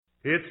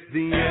It's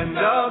the end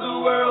of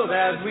the world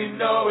as we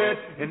know it,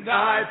 and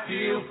I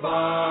feel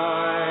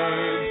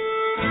fine.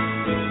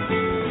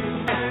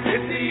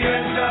 It's the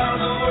end of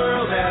the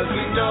world as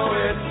we know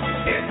it.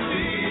 It's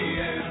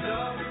the end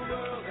of the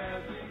world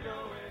as we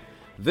know it.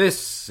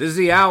 This is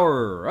the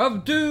hour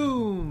of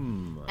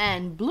doom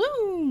and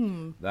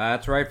bloom.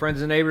 That's right,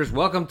 friends and neighbors.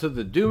 Welcome to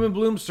the Doom and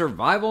Bloom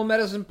Survival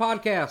Medicine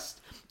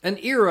Podcast, an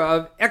era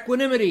of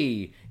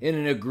equanimity in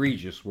an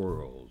egregious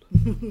world.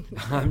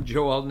 I'm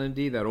Joe Alton,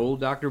 MD, that old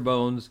Dr.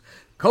 Bones,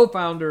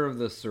 co-founder of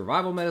the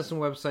survival medicine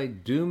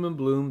website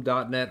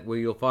doomandbloom.net, where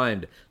you'll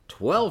find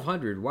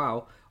 1,200,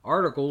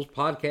 articles,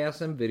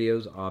 podcasts, and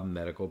videos on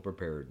medical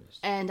preparedness.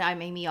 And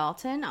I'm Amy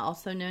Alton,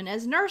 also known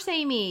as Nurse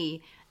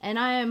Amy. And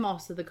I am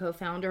also the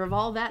co-founder of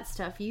all that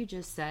stuff you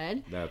just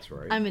said. That's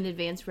right. I'm an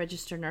advanced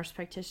registered nurse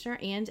practitioner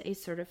and a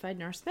certified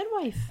nurse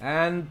midwife.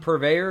 And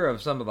purveyor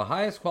of some of the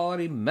highest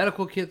quality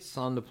medical kits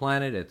on the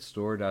planet at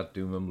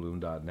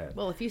store.doomandbloom.net.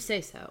 Well, if you say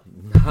so.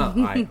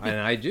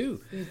 I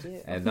do. You do.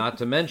 And not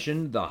to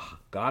mention the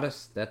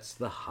goddess that's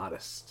the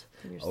hottest.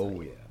 Oh,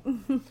 yeah.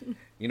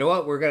 You know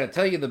what? We're going to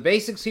tell you the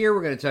basics here.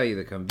 We're going to tell you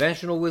the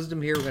conventional wisdom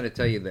here. We're going to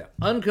tell you the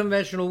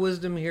unconventional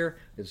wisdom here.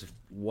 It's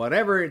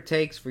whatever it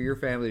takes for your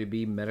family to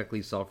be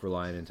medically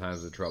self-reliant in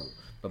times of trouble.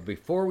 But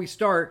before we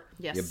start,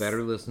 You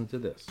better listen to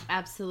this.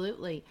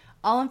 Absolutely.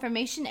 All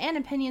information and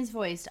opinions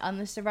voiced on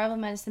the Survival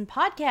Medicine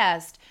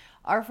Podcast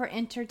are for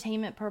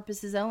entertainment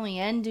purposes only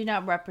and do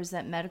not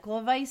represent medical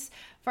advice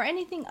for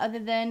anything other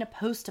than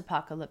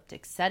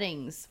post-apocalyptic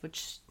settings,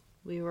 which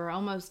we were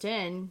almost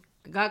in.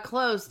 Got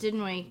close,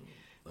 didn't we?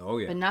 Oh,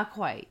 yeah. But not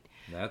quite.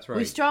 That's right.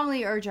 We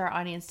strongly urge our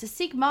audience to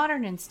seek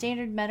modern and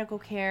standard medical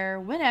care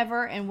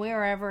whenever and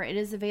wherever it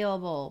is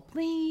available.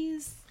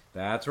 Please.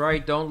 That's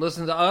right. Don't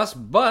listen to us,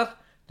 but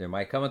there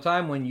might come a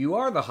time when you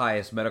are the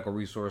highest medical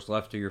resource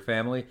left to your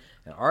family,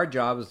 and our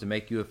job is to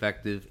make you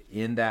effective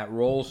in that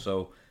role,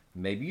 so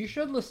maybe you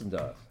should listen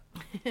to us.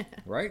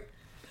 Right?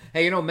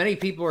 Hey, many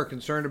people are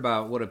concerned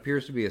about what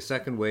appears to be a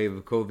second wave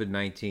of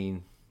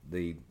COVID-19,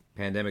 the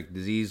pandemic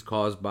disease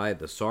caused by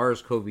the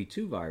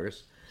SARS-CoV-2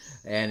 virus.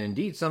 And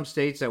indeed, some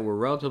states that were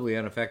relatively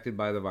unaffected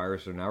by the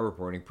virus are now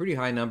reporting pretty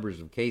high numbers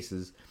of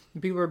cases,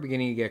 and people are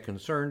beginning to get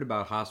concerned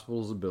about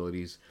hospitals'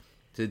 abilities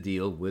to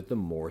deal with the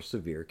more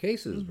severe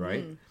cases,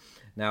 right?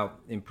 Now,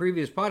 in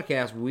previous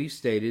podcasts, we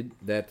stated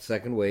that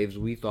second waves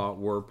we thought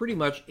were pretty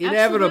much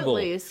inevitable.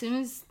 Absolutely. As soon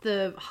as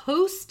the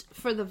host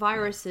for the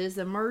viruses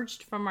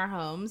emerged from our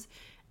homes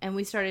and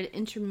we started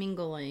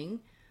intermingling,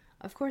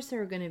 of course there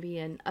were going to be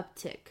an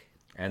uptick.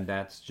 And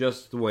that's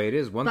just the way it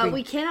is. But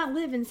we cannot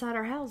live inside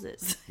our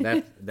houses.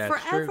 That's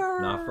forever.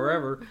 True. Not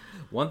forever.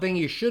 One thing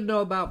you should know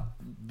about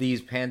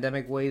these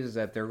pandemic waves is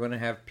that they're going to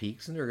have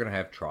peaks and they're going to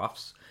have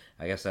troughs.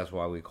 I guess that's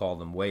why we call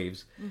them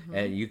waves. Mm-hmm.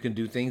 And you can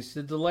do things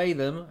to delay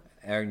them,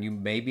 and you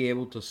may be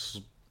able to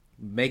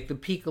make the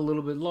peak a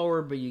little bit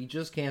lower, but you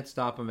just can't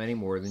stop them any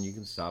more than you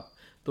can stop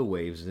the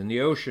waves in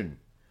the ocean.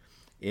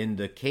 In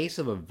the case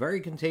of a very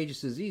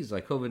contagious disease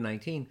like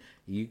COVID-19,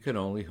 you can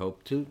only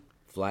hope to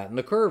flatten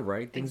the curve,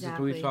 right? Things that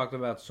we've talked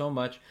about so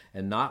much,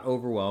 and not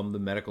overwhelm the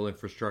medical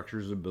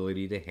infrastructure's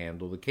ability to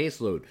handle the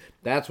caseload.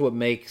 That's what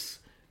makes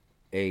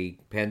a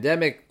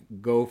pandemic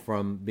go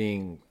from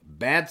being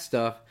bad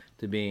stuff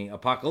to being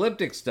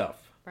apocalyptic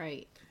stuff.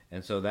 Right.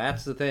 And so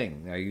that's the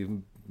thing. Now,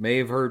 you may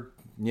have heard,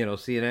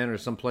 CNN or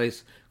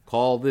someplace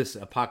call this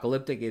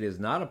apocalyptic. It is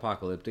not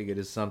apocalyptic. It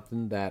is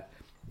something that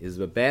is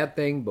a bad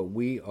thing, but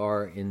we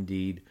are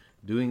indeed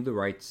doing the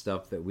right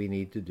stuff that we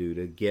need to do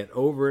to get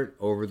over it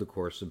over the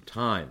course of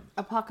time.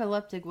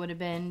 Apocalyptic would have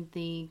been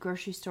the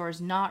grocery stores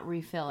not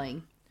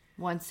refilling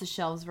once the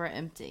shelves were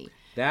empty.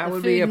 That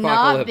would be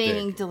apocalyptic. The food not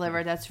being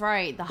delivered, that's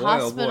right. The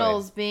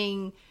hospitals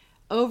being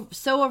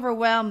so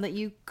overwhelmed that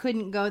you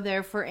couldn't go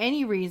there for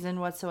any reason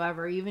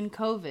whatsoever, even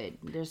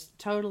COVID. Just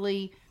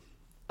totally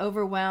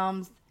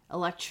overwhelmed.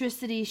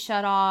 Electricity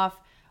shut off,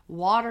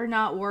 water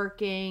not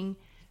working,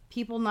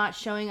 people not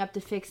showing up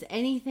to fix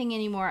anything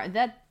anymore.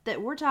 That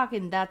we're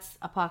talking, that's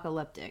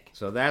apocalyptic.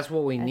 So that's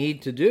what we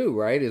need to do,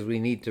 right? Is we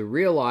need to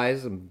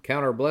realize and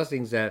count our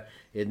blessings that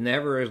it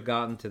never has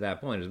gotten to that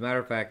point. As a matter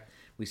of fact,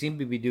 we seem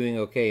to be doing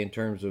okay in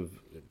terms of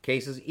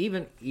cases,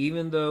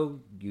 even though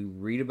you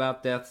read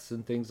about deaths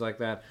and things like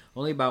that.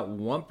 Only about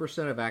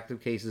 1% of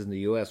active cases in the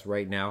U.S.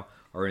 right now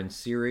are in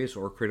serious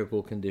or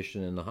critical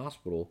condition in the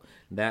hospital.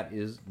 That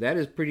is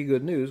pretty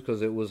good news,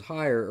 because it was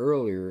higher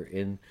earlier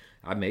in,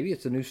 maybe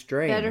it's a new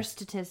strain. Better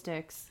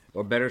statistics.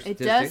 Or better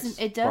statistics.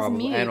 It does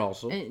probably, mutate. and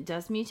also it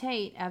does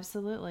mutate,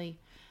 absolutely.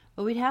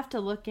 But we'd have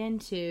to look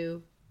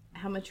into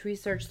how much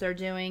research they're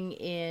doing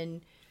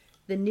in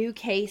the new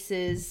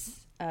cases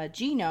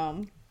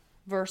genome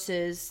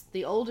versus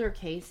the older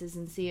cases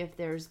and see if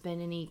there's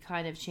been any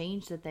kind of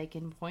change that they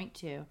can point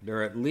to. There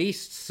are at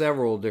least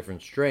several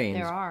different strains.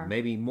 There are.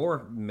 Maybe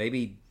more,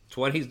 maybe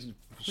 20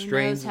 strains. Who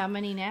knows how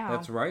many now?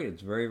 That's right.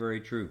 It's very, very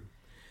true.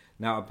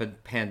 Now, a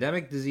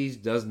pandemic disease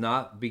does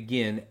not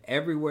begin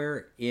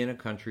everywhere in a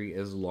country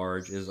as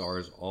large as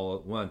ours all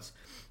at once.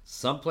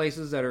 Some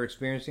places that are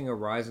experiencing a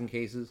rise in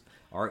cases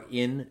are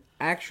in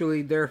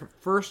actually their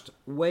first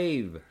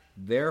wave.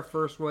 Their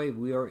first wave.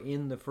 We are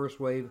in the first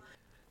wave.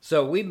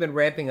 So we've been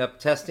ramping up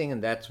testing,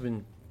 and that's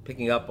been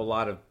picking up a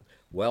lot of,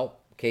 well,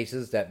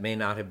 cases that may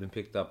not have been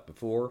picked up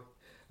before.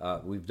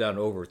 We've done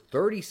over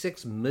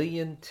 36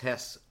 million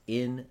tests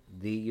in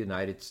the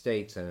United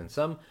States, and in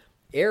some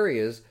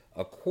areas,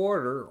 a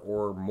quarter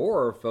or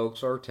more of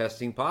folks are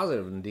testing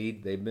positive.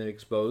 Indeed, they've been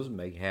exposed,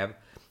 may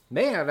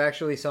have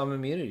actually some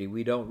immunity.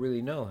 We don't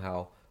really know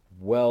how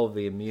well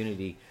the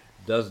immunity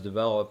does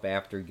develop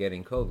after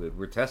getting COVID.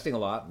 We're testing a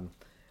lot, and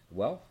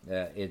well,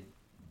 it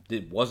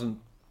wasn't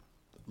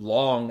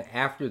long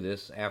after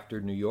this,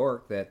 after New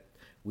York, that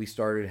we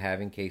started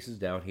having cases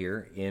down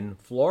here in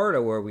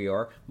Florida where we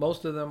are.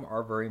 Most of them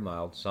are very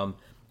mild, some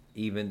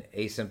even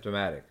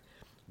asymptomatic.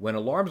 When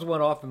alarms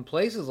went off in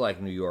places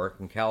like New York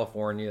and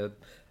California,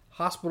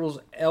 hospitals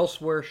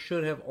elsewhere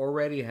should have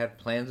already had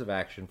plans of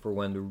action for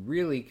when the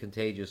really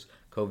contagious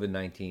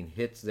COVID-19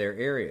 hits their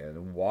area.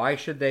 And why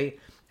should they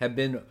have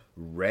been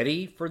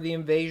ready for the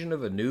invasion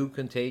of a new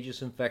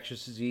contagious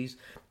infectious disease?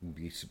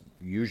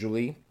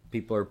 Usually,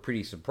 people are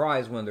pretty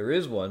surprised when there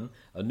is one,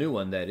 a new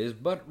one that is,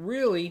 but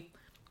really,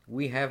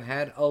 we have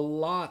had a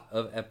lot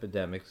of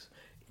epidemics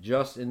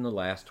just in the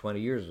last 20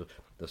 years.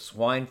 The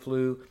swine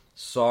flu,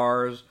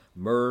 SARS,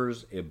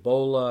 MERS,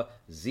 Ebola,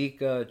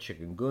 Zika,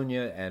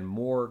 chikungunya, and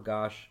more,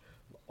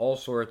 all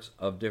sorts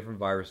of different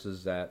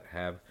viruses that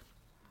have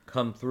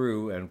come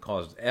through and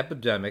caused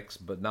epidemics,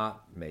 but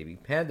not maybe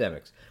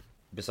pandemics,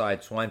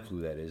 besides swine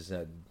flu, that is,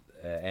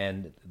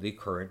 and the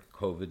current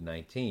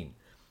COVID-19.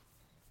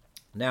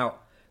 Now,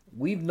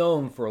 we've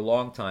known for a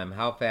long time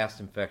how fast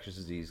infectious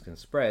disease can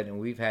spread, and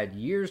we've had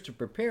years to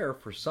prepare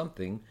for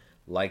something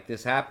like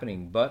this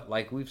happening. But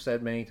like we've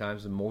said many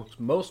times, the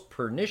most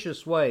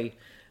pernicious way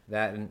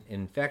that an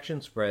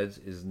infection spreads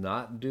is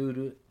not due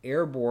to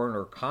airborne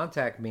or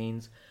contact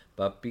means,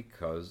 but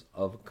because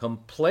of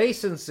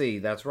complacency.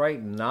 That's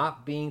right,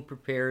 not being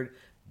prepared,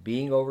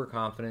 being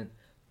overconfident.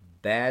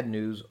 Bad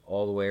news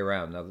all the way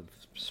around. Now, the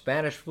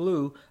Spanish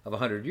flu of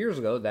 100 years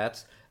ago,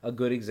 that's a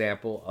good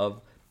example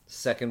of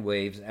second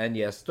waves and,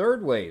 yes,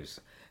 third waves.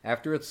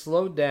 After it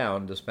slowed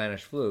down, the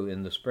Spanish flu,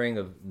 in the spring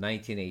of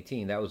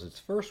 1918, that was its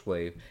first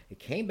wave, it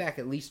came back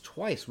at least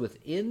twice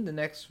within the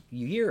next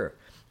year.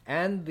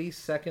 And the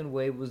second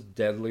wave was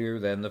deadlier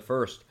than the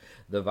first.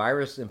 The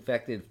virus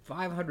infected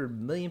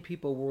 500 million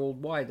people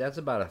worldwide. That's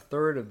about a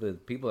third of the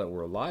people that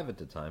were alive at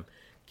the time.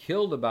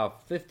 Killed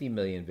about 50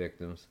 million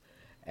victims.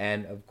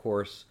 And, of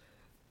course,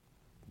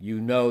 you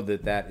know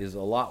that is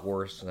a lot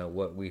worse than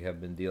what we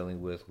have been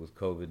dealing with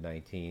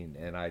COVID-19,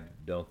 and I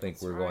don't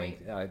think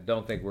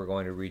we're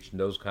going to reach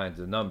those kinds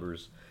of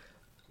numbers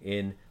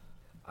in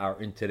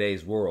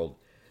today's world.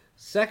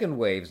 Second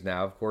waves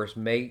now, of course,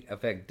 may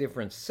affect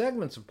different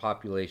segments of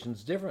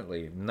populations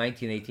differently. In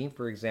 1918,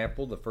 for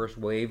example, the first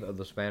wave of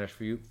the Spanish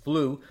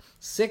flu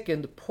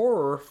sickened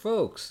poorer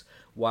folks,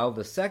 while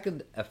the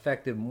second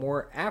affected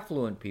more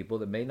affluent people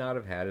that may not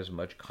have had as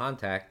much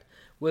contact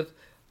with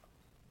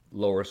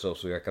lower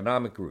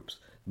socioeconomic groups.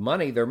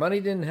 Their money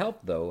didn't help,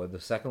 though, and the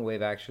second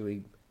wave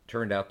actually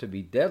turned out to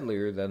be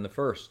deadlier than the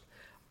first.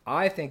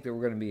 I think that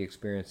we're going to be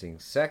experiencing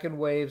second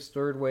waves,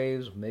 third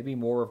waves, maybe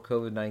more of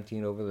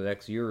COVID-19 over the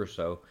next year or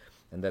so,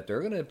 and that they're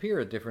going to appear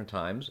at different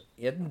times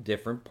in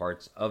different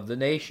parts of the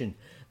nation.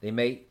 They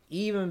may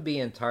even be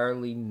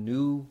entirely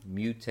new,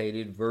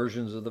 mutated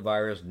versions of the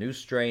virus, new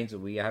strains that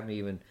we haven't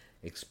even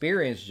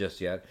experienced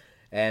just yet,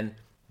 and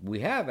we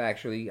have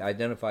actually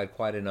identified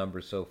quite a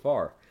number so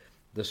far.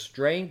 The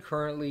strain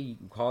currently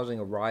causing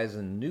a rise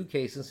in new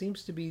cases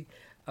seems to be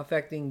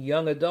affecting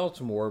young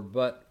adults more,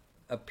 but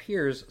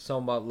appears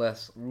somewhat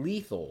less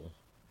lethal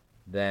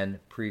than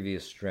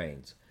previous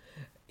strains.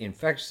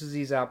 Infectious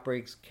disease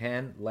outbreaks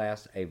can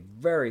last a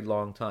very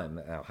long time.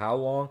 Now, how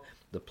long?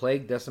 The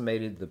plague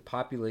decimated the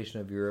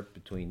population of Europe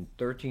between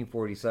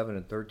 1347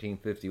 and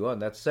 1351.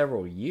 That's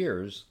several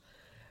years,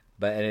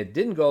 and it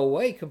didn't go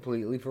away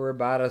completely for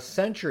about a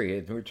century.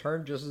 It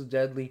returned just as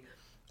deadly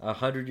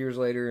 100 years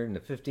later in the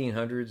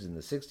 1500s and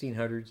the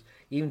 1600s.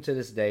 Even to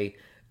this day,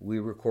 we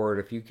record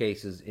a few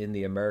cases in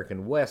the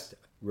American West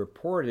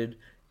reported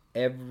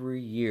every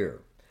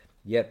year.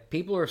 Yet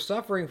people are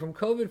suffering from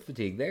COVID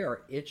fatigue. They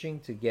are itching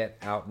to get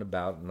out and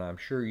about, and I'm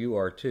sure you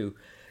are too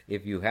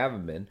if you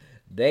haven't been.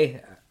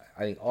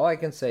 All I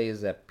can say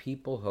is that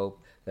people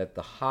hope that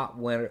the hot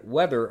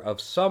weather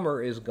of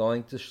summer is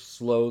going to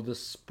slow the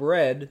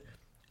spread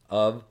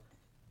of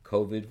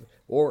COVID,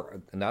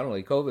 or not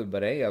only COVID,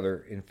 but any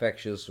other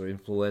infectious or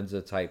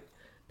influenza type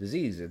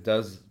disease. It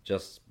does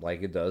just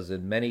like it does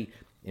in many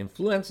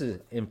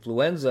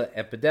influenza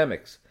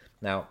epidemics.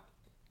 Now,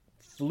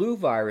 flu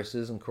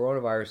viruses and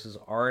coronaviruses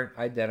aren't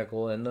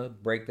identical, and the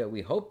break that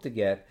we hope to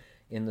get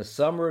in the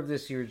summer of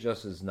this year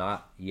just is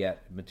not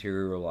yet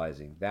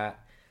materializing. That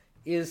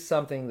is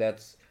something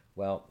that's,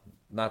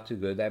 not too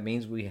good. That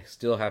means we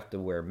still have to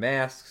wear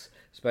masks,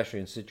 especially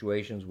in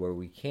situations where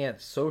we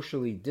can't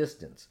socially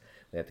distance.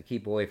 We have to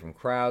keep away from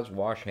crowds,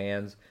 wash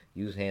hands,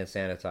 use hand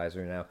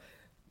sanitizer. Now,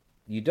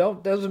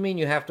 doesn't mean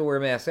you have to wear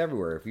masks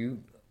everywhere.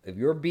 If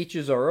your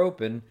beaches are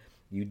open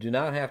you do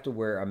not have to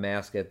wear a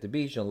mask at the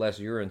beach unless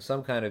you're in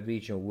some kind of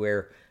beach and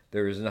where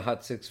there is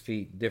not 6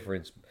 feet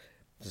difference,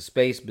 the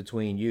space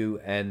between you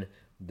and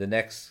the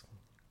next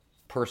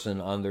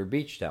person on their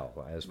beach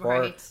towel. As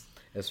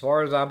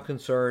far as I'm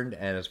concerned,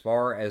 and as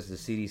far as the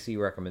CDC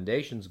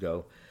recommendations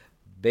go,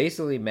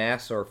 basically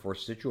masks are for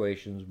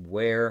situations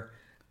where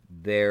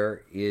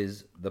there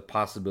is the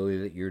possibility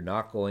that you're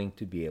not going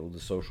to be able to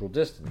social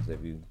distance.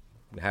 If you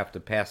have to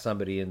pass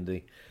somebody in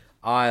the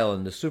aisle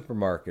in the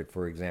supermarket,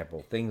 for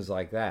example, things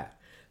like that.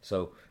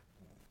 So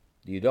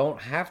you don't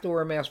have to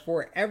wear a mask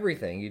for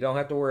everything. You don't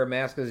have to wear a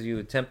mask as you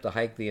attempt to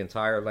hike the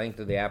entire length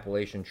of the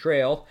Appalachian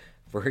Trail,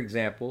 for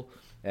example.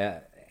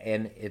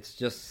 And it's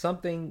just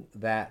something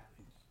that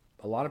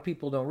a lot of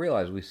people don't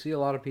realize. We see a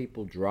lot of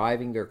people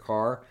driving their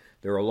car.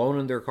 They're alone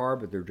in their car,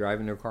 but they're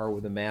driving their car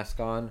with a mask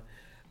on.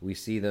 We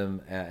see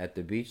them at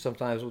the beach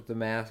sometimes with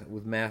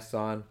masks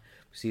on.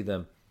 We see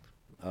them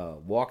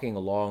walking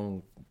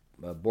along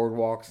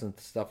boardwalks and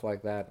stuff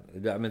like that.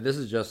 I mean, this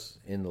is just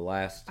in the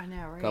last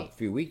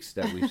few weeks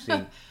that we've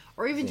seen.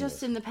 Or even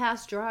just in the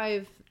past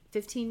drive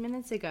 15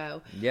 minutes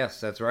ago. Yes,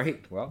 that's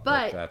right. Well,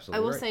 but that's absolutely I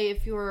will right. say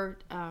if your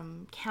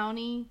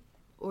county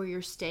or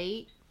your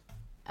state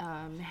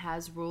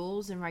has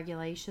rules and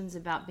regulations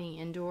about being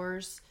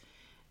indoors,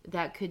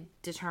 that could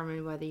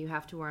determine whether you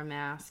have to wear a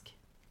mask.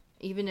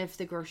 Even if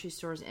the grocery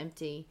store is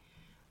empty.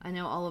 I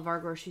know all of our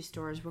grocery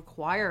stores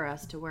require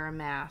us to wear a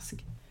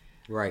mask.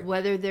 Right.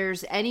 Whether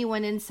there's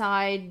anyone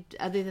inside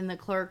other than the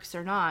clerks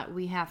or not,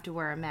 we have to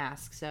wear a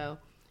mask. So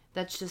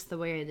that's just the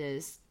way it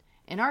is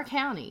in our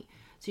county.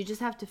 So you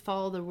just have to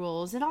follow the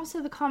rules and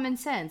also the common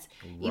sense.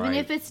 Right. Even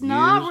if it's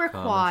not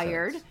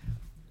required,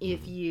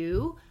 if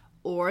you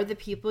or the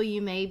people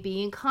you may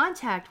be in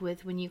contact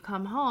with when you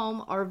come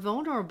home are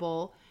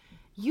vulnerable,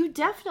 you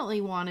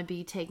definitely want to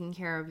be taking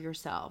care of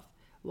yourself.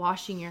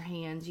 Washing your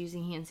hands,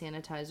 using hand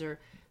sanitizer,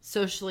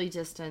 socially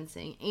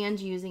distancing, and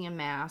using a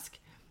mask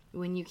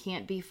when you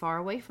can't be far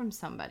away from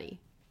somebody.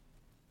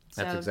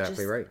 That's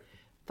exactly right.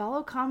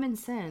 Follow common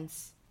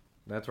sense.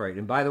 That's right.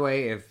 And by the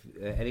way, if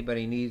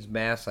anybody needs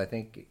masks, I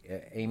think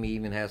Amy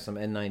even has some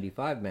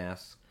N95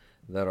 masks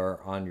that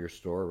are on your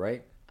store,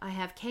 right? I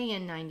have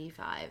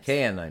KN95s.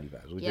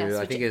 KN95s, which yes,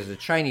 I think is the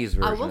Chinese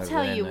version of the N95. I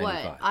will tell you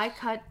what, I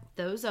cut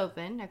those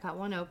open. I cut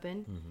one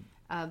open. Mm-hmm.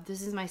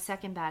 This is my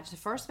second batch. The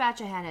first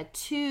batch I had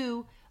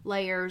 2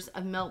 layers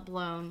of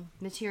melt-blown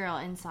material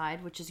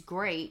inside, which is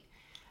great.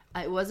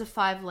 It was a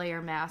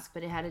 5-layer mask,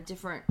 but it had a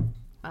different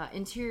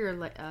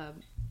interior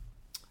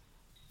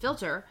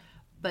filter.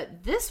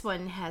 But this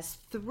one has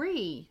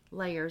 3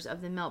 layers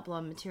of the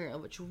melt-blown material,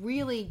 which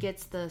really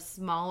gets the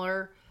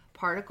smaller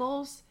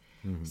particles.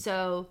 Mm-hmm.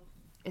 So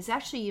it's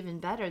actually even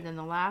better than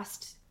the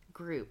last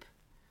group.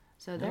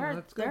 So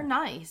they're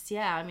nice.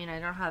 Yeah, I mean, I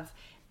don't have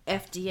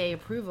FDA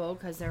approval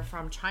because they're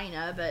from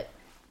China, but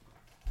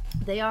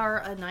they are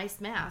a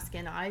nice mask,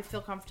 and I feel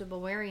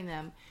comfortable wearing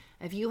them.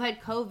 If you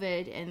had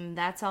COVID and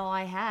that's all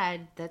I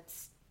had,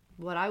 that's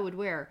what I would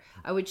wear.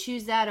 I would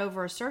choose that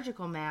over a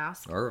surgical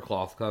mask. Or a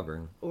cloth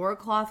covering. Or a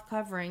cloth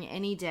covering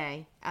any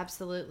day.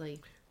 Absolutely.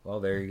 Well,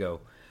 there you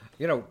go.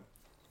 You know,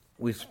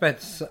 we've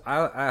spent,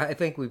 I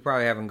think we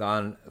probably haven't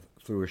gone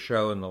through a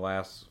show in the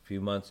last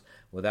few months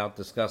without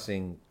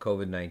discussing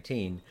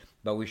COVID-19,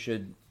 but we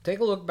should take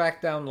a look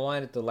back down the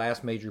line at the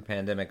last major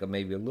pandemic, or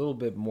maybe a little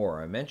bit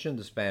more. I mentioned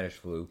the Spanish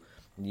flu.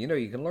 You know,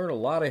 you can learn a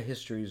lot of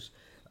history's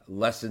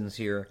lessons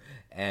here,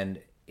 and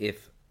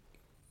if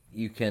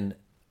you can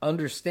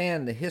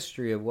understand the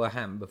history of what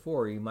happened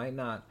before, you might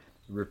not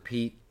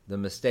repeat the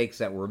mistakes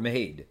that were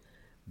made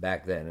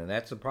back then. And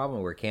that's the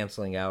problem. We're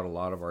canceling out a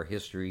lot of our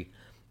history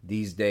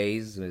these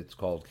days. It's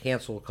called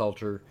cancel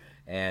culture,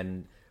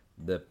 and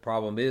the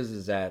problem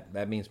is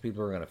that means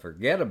people are going to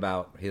forget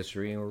about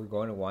history, and we're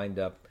going to wind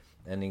up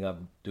ending up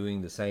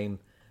doing the same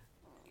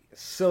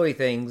silly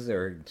things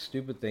or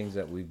stupid things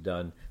that we've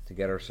done to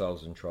get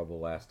ourselves in trouble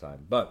last time.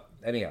 But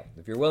anyhow,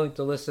 if you're willing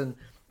to listen,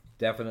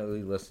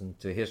 definitely listen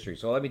to history.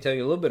 So let me tell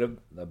you a little bit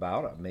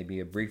about maybe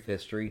a brief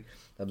history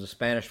of the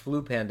Spanish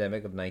flu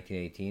pandemic of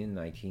 1918 and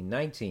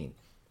 1919.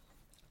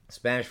 The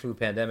Spanish flu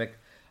pandemic,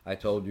 I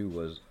told you,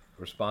 was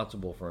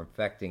responsible for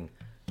infecting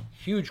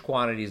huge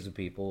quantities of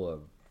people, a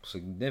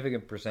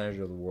significant percentage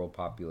of the world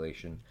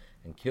population,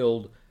 and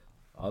killed,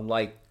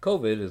 unlike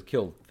COVID, has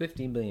killed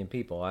 50 million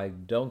people. I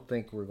don't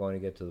think we're going to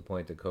get to the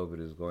point that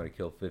COVID is going to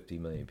kill 50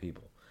 million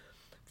people.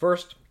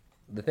 First,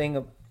 the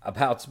thing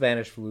about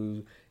Spanish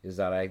flu is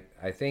that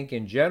I think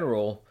in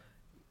general,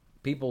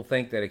 people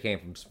think that it came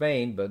from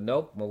Spain, but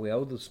nope, well, we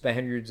owe the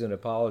Spaniards an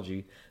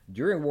apology.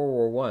 During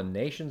World War I,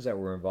 nations that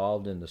were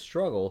involved in the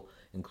struggle,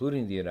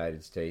 including the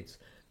United States,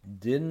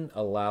 didn't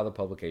allow the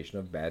publication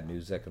of bad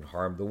news that could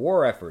harm the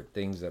war effort,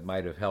 things that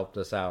might have helped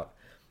us out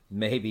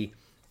maybe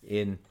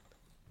in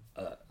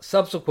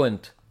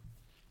subsequent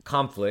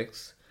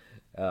conflicts,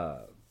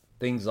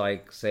 things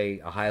like, say,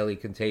 a highly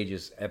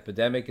contagious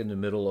epidemic in the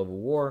middle of a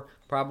war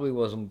probably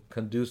wasn't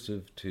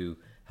conducive to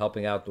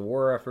helping out the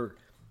war effort.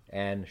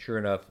 And sure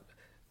enough,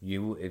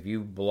 if you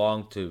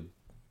belong to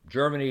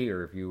Germany,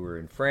 or if you were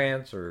in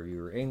France, or if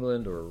you were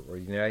England, or the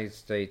United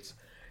States,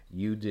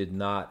 you did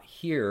not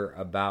hear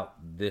about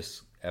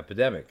this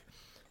epidemic.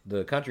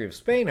 The country of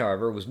Spain,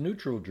 however, was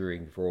neutral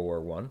during World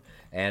War One,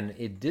 and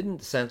it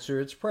didn't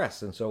censor its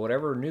press. And so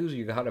whatever news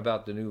you got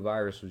about the new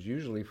virus was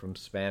usually from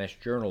Spanish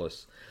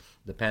journalists.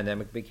 The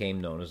pandemic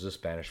became known as the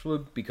Spanish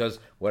flu because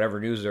whatever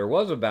news there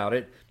was about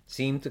it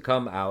seemed to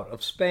come out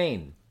of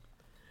Spain.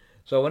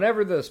 So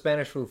whenever the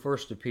Spanish flu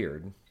first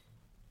appeared,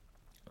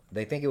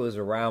 they think it was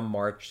around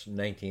March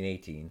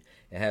 1918,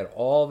 it had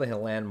all the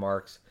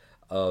landmarks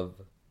of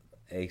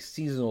a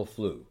seasonal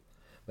flu.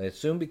 But it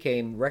soon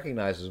became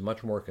recognized as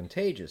much more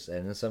contagious,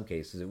 and in some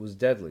cases it was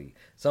deadly.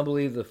 Some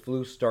believe the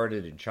flu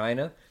started in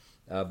China,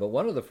 but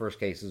one of the first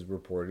cases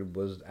reported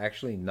was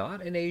actually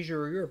not in Asia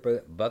or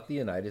Europe, but the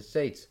United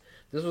States.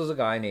 This was a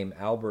guy named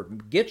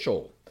Albert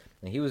Gitchell,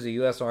 and he was a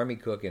U.S. Army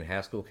cook in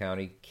Haskell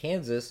County,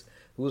 Kansas,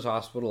 who was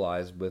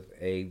hospitalized with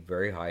a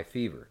very high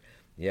fever.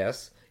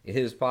 Yes, it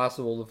is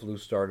possible the flu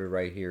started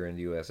right here in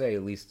the USA,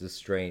 at least this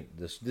strain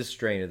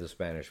of the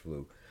Spanish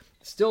flu.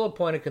 Still a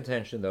point of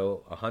contention,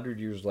 though. 100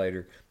 years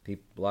later, a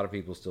lot of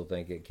people still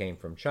think it came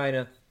from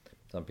China.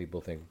 Some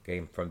people think it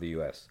came from the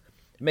U.S.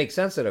 It makes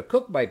sense that a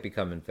cook might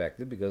become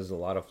infected because a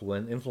lot of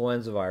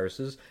influenza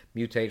viruses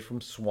mutate from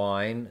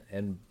swine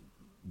and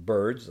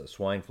birds,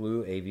 swine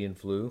flu, avian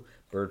flu,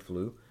 bird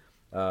flu,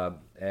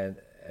 and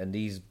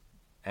these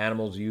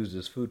animals used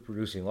as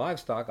food-producing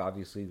livestock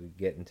obviously would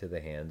get into the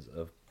hands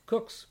of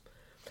cooks.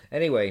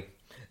 Anyway,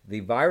 the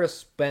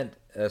virus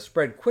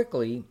spread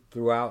quickly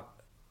throughout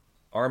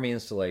Army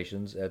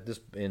installations.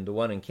 In the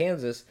one in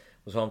Kansas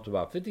was home to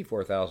about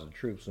 54,000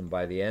 troops, and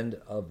by the end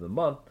of the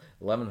month,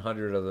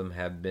 1,100 of them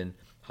have been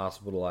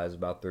hospitalized.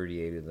 About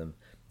 38 of them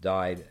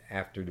died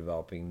after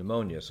developing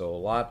pneumonia. So a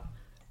lot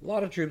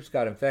of troops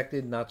got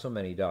infected, not so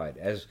many died.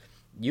 As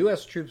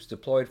U.S. troops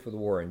deployed for the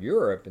war in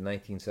Europe in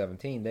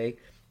 1917, they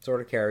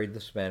sort of carried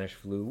the Spanish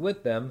flu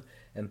with them,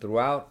 and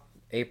throughout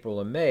April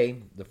and May,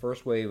 the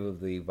first wave of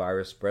the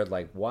virus spread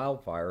like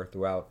wildfire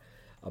throughout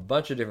a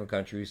bunch of different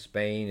countries: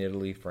 Spain,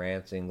 Italy,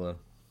 France,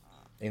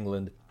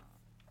 England.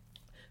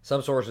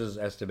 Some sources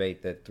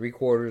estimate that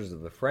 3/4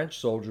 of the French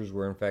soldiers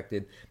were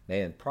infected,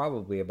 and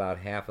probably about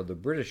half of the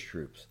British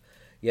troops.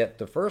 Yet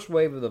the first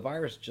wave of the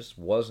virus just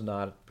was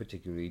not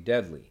particularly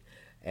deadly.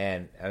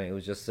 And I mean, it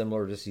was just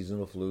similar to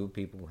seasonal flu.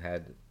 People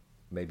had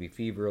maybe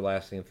fever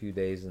lasting a few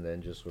days and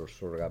then just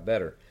sort of got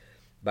better.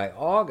 By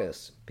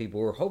August,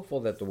 people were hopeful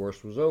that the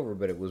worst was over,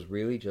 but it was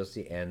really just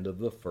the end of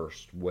the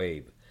first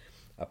wave.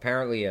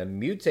 Apparently, a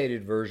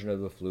mutated version of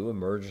the flu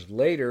emerged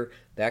later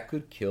that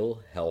could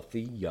kill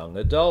healthy young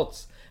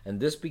adults.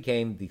 And this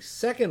became the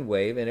second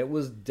wave, and it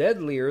was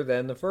deadlier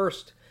than the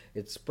first.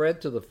 It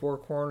spread to the four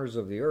corners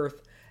of the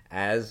earth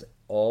as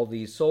all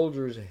these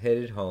soldiers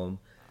headed home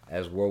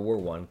as World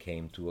War I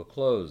came to a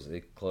close.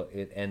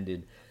 It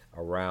ended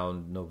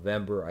around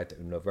November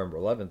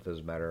 11th, as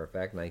a matter of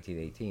fact,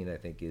 1918, I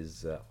think,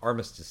 is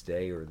Armistice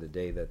Day, or the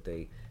day that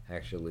they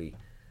actually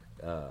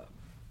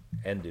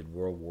ended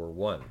World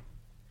War I.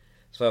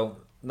 So,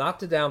 not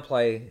to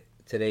downplay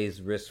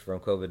today's risks from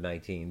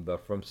COVID-19,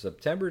 but from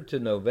September to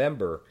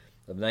November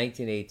of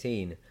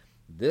 1918,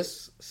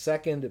 this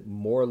second,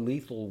 more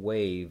lethal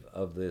wave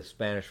of the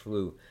Spanish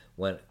flu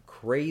went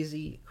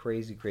crazy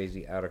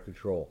out of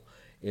control.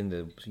 In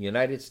the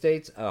United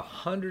States,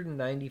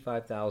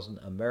 195,000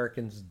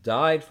 Americans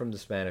died from the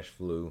Spanish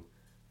flu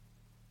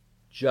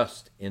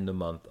just in the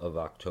month of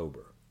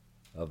October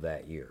of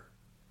that year.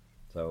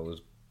 So it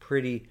was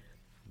pretty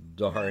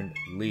darn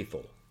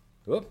lethal.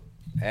 Whoop.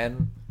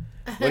 And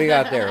what do you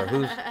got there?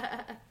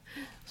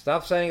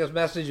 Stop sending us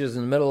messages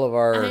in the middle of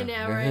our... I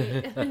know,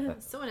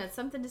 right? Someone had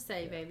something to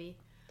say, baby.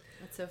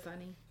 That's so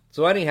funny.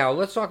 So anyhow,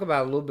 let's talk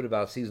about a little bit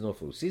about seasonal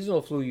flu.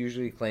 Seasonal flu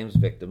usually claims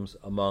victims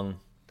among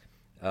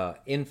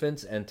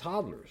infants and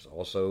toddlers,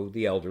 also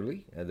the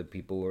elderly, and the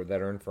people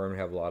that are infirm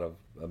have a lot of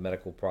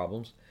medical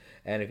problems.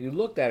 And if you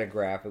looked at a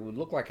graph, it would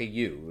look like a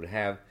U. It would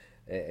have,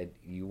 if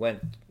you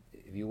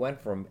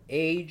went from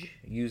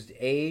used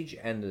age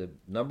and the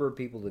number of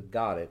people that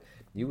got it,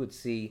 you would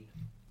see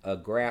a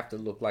graph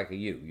that looked like a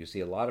U. You see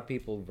a lot of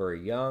people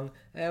very young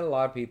and a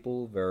lot of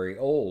people very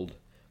old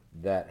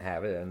that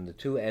have it, and the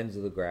two ends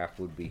of the graph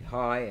would be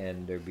high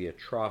and there'd be a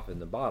trough in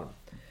the bottom.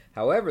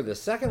 However, the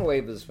second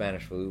wave of the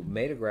Spanish flu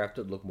made a graph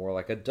that looked more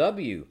like a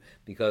W,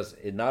 because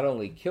it not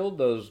only killed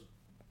those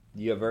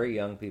very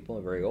young people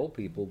and very old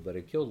people, but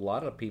it killed a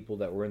lot of people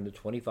that were in the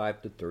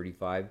 25 to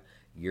 35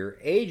 year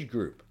age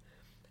group.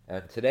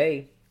 And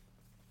today,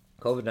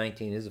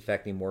 COVID-19 is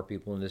affecting more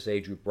people in this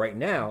age group right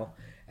now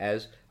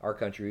as our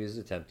country is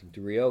attempting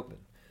to reopen.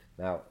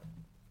 Now,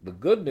 the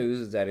good news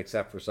is that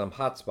except for some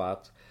hot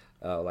spots,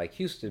 like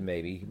Houston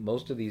maybe,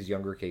 most of these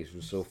younger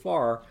cases so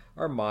far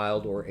are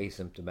mild or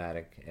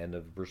asymptomatic, and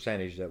the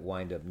percentage that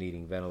wind up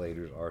needing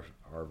ventilators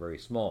are very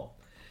small.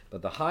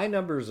 But the high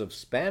numbers of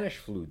Spanish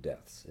flu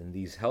deaths in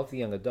these healthy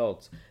young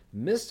adults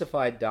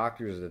mystified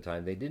doctors at the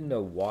time. They didn't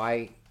know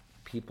why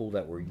people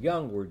that were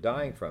young were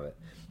dying from it.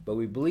 But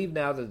we believe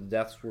now that the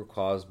deaths were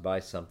caused by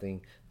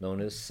something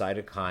known as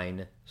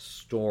cytokine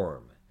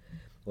storm.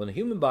 When the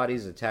human body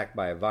is attacked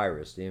by a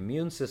virus, the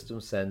immune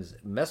system sends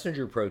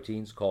messenger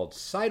proteins called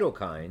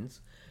cytokines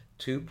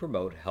to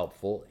promote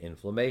helpful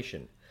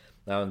inflammation.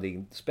 Now, in the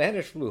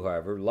Spanish flu,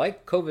 however,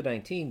 like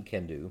COVID-19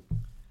 can do,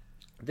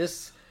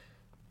 this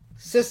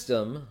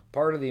system,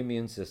 part of the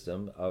immune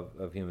system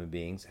of human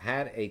beings,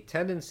 had a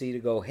tendency to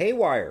go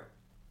haywire.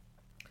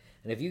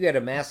 And if you get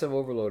a massive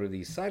overload of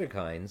these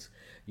cytokines,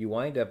 you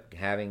wind up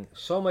having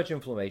so much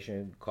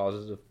inflammation it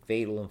causes a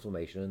fatal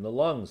inflammation in the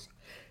lungs.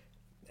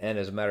 And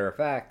as a matter of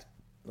fact,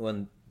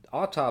 when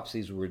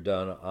autopsies were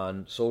done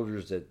on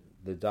soldiers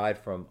that died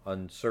from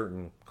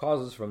uncertain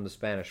causes from the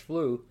Spanish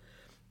flu,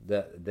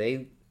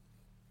 the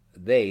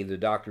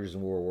doctors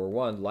in World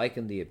War I,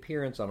 likened the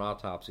appearance on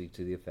autopsy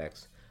to the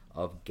effects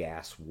of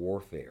gas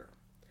warfare.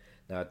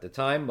 Now, at the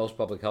time, most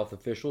public health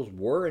officials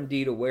were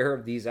indeed aware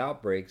of these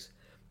outbreaks,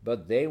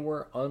 but they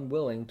were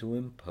unwilling to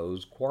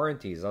impose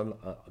quarantines,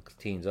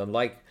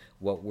 unlike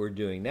what we're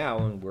doing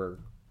now, and where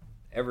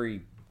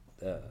every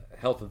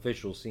health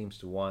official seems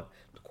to want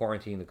to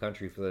quarantine the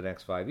country for the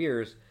next 5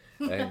 years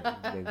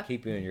and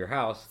keep you in your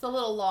house. It's a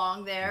little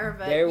long there,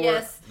 but they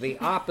yes. were the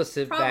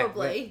opposite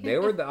Probably. back then. They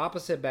were the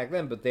opposite back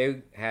then, but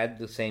they had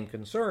the same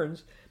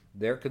concerns.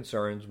 Their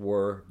concerns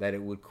were that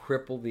it would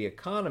cripple the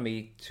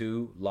economy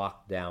to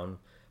lock down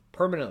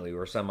permanently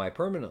or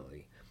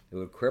semi-permanently. It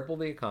would cripple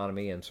the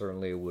economy, and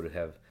certainly it would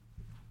have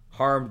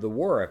harmed the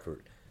war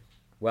effort.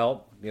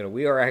 Well,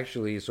 we are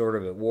actually sort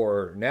of at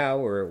war now.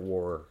 We're at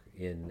war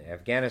in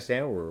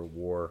Afghanistan. We're at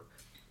war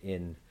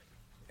in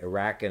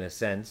Iraq in a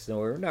sense. No,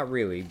 we're not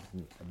really,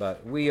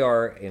 but we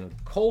are in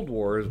cold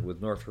wars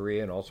with North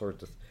Korea and all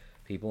sorts of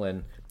people.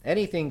 And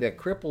anything that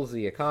cripples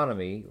the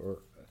economy, or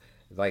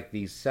like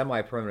these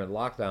semi-permanent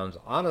lockdowns,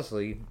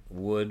 honestly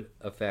would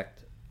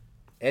affect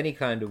any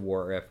kind of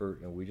war effort,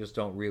 and we just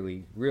don't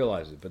really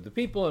realize it. But the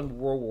people in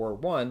World War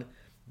I,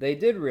 they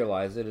did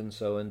realize it, and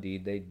so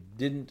indeed they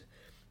didn't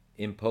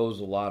impose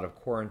a lot of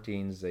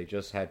quarantines. They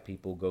just had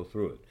people go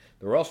through it.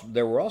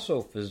 There were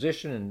also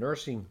physician and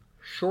nursing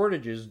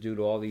shortages due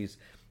to all these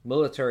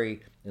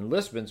military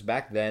enlistments.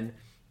 Back then,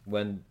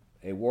 when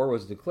a war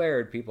was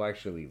declared, people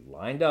actually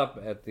lined up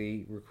at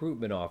the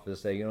recruitment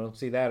office. You don't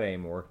see that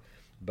anymore,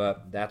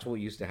 but that's what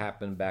used to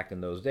happen back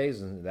in those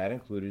days, and that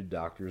included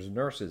doctors and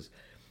nurses.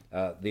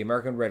 The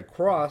American Red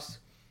Cross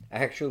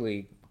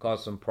actually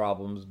caused some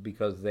problems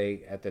because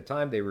at the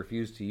time, they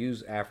refused to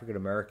use African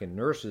American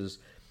nurses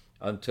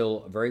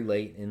until very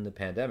late in the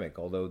pandemic,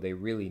 although they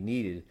really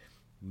needed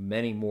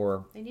many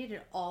more. They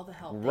needed all the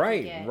help they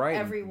could get, right.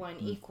 Everyone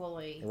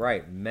equally.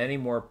 Right, many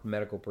more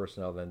medical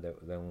personnel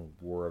than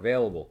were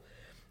available.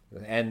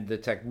 And the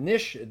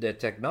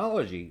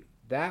technology,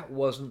 that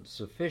wasn't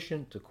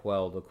sufficient to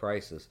quell the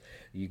crisis.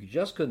 You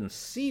just couldn't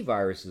see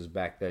viruses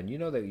back then. You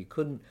know that you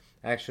couldn't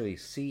actually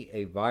see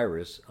a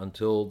virus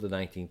until the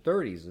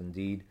 1930s.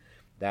 Indeed,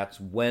 that's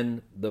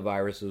when the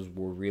viruses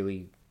were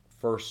really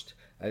first.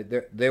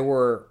 There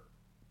were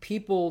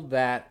people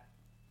that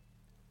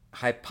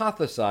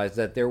hypothesized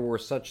that there were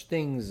such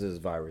things as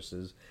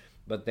viruses,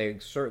 but they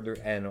certainly,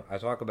 and I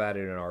talk about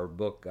it in our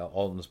book,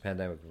 Alton's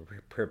Pandemic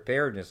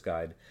Preparedness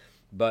Guide,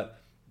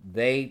 but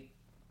they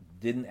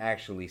didn't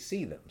actually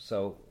see them.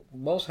 So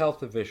most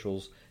health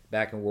officials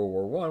back in World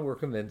War I were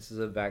convinced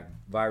that the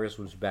virus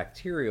was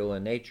bacterial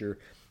in nature.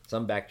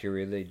 Some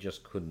bacteria they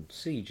just couldn't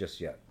see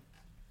just yet.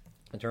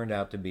 It turned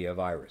out to be a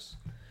virus.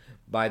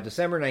 By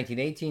December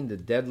 1918, the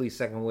deadly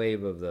second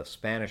wave of the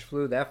Spanish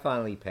flu, that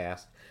finally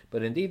passed.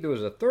 But indeed, there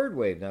was a third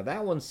wave. Now,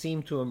 that one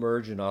seemed to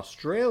emerge in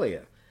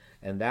Australia,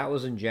 and that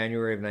was in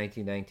January of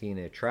 1919.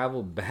 It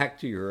traveled back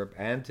to Europe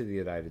and to the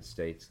United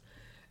States,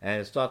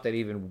 and it's thought that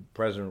even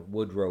President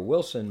Woodrow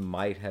Wilson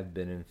might have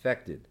been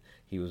infected.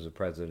 He was the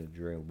president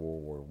during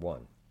World War I.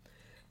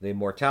 The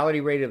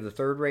mortality rate of the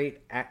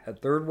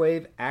third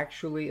wave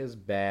actually as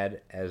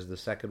bad as the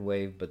second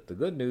wave, but the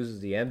good news is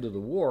the end of the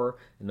war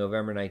in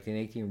November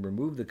 1918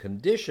 removed the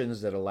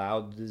conditions that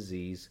allowed the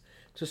disease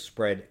to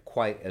spread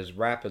quite as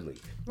rapidly.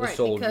 The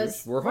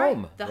soldiers were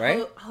home,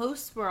 The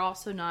hosts were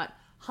also not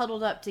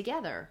huddled up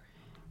together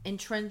in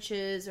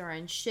trenches or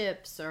in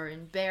ships or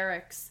in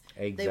barracks.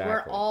 Exactly. They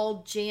were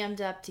all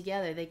jammed up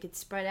together. They could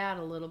spread out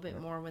a little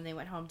bit more when they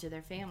went home to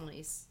their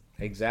families.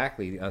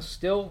 Exactly.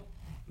 Still,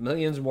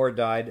 millions more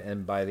died,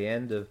 and by the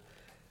end of,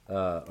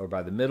 or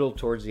by the middle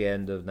towards the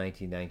end of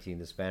 1919,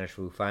 the Spanish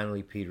flu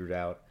finally petered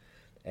out.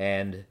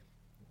 And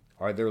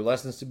are there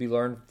lessons to be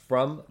learned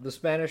from the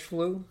Spanish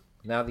flu?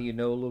 Now that you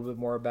know a little bit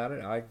more about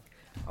it,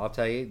 I'll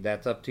tell you,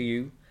 that's up to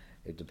you.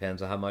 It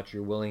depends on how much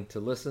you're willing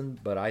to listen,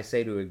 but I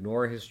say to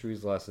ignore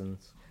history's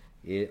lessons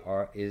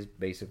is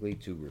basically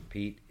to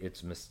repeat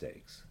its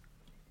mistakes.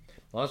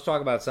 Well, let's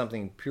talk about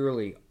something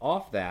purely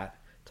off that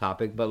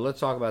topic, but let's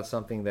talk about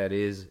something that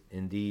is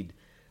indeed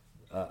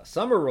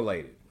summer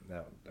related.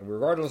 Now,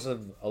 regardless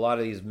of a lot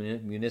of these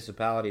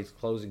municipalities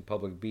closing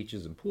public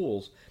beaches and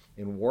pools,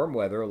 in warm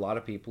weather, a lot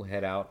of people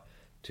head out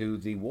to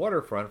the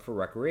waterfront for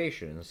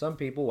recreation. And some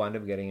people wind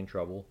up getting in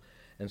trouble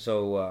And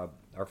so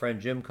our friend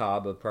Jim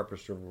Cobb of Prepper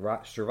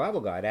Survival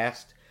Guide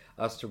asked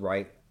us to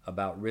write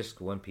about risk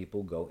when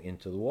people go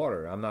into the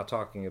water. I'm not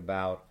talking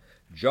about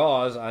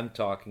Jaws. I'm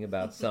talking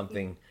about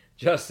something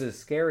just as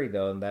scary,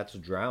 though, and that's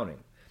drowning.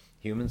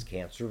 Humans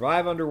can't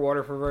survive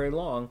underwater for very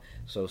long,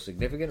 so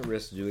significant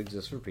risks do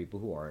exist for people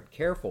who aren't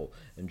careful.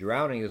 And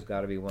drowning has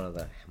got to be one of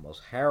the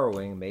most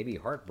harrowing, maybe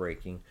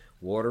heartbreaking,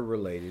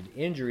 water-related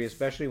injury,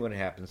 especially when it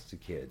happens to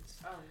kids.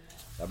 Oh,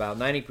 no. About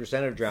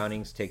 90% of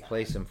drownings take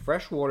place in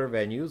freshwater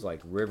venues like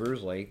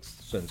rivers,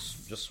 lakes, and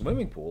just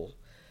swimming pools,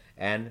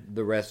 and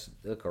the rest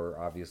occur,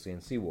 obviously,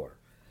 in seawater.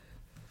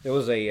 There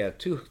was a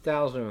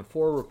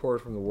 2004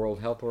 report from the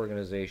World Health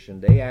Organization.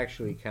 They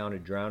actually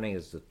counted drowning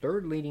as the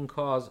third leading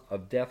cause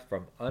of death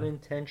from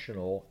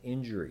unintentional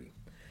injury.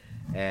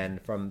 And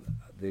from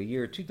the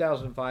year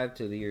 2005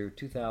 to the year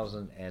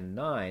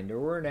 2009, there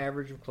were an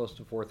average of close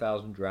to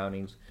 4,000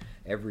 drownings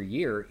every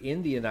year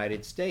in the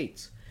United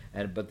States.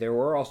 But there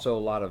were also a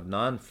lot of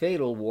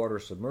non-fatal water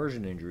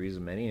submersion injuries,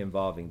 many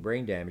involving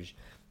brain damage.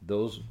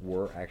 Those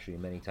were actually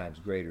many times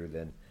greater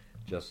than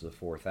just the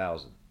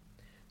 4,000.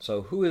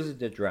 So who is it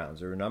that drowns?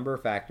 There are a number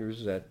of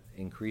factors that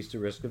increase the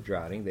risk of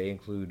drowning. They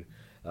include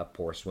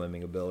poor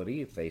swimming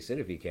ability. Face it,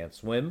 if you can't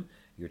swim,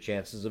 your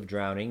chances of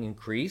drowning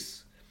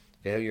increase.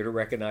 Failure to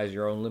recognize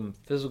your own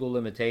physical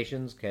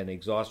limitations can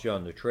exhaust you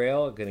on the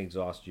trail. It can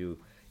exhaust you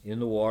in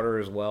the water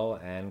as well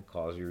and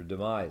cause your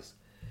demise.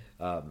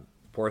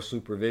 Poor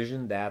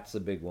supervision, that's a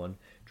big one.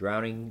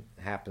 Drowning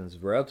happens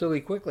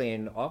relatively quickly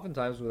and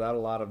oftentimes without a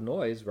lot of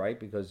noise, right?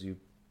 Because you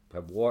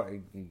have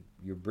water,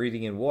 you're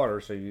breathing in water,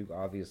 so you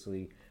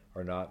obviously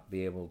are not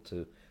be able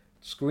to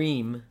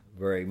scream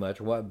very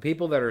much.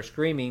 People that are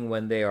screaming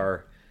when they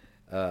are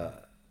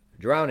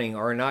drowning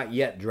are not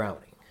yet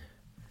drowning.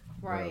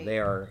 Right. They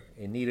are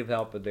in need of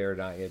help, but they are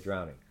not yet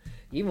drowning.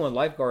 Even when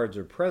lifeguards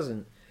are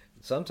present,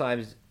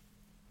 sometimes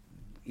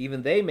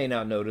even they may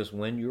not notice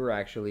when you're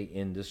actually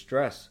in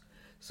distress.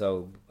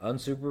 So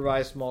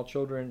unsupervised small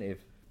children, if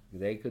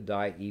they could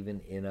die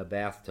even in a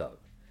bathtub.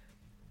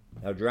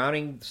 Now,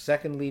 drowning,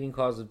 second leading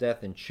cause of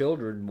death in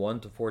children 1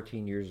 to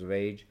 14 years of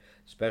age,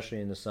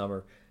 especially in the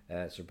summer,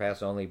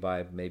 surpassed only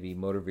by maybe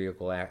motor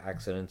vehicle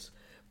accidents.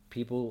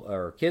 People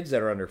or kids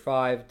that are under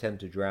 5 tend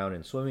to drown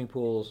in swimming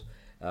pools.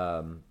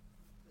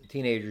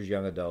 Teenagers,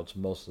 young adults,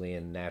 mostly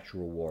in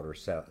natural water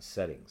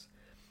settings.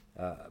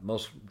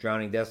 Most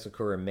drowning deaths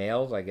occur in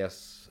males, I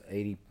guess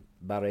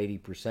about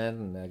 80%,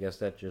 and I guess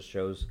that just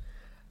shows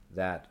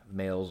that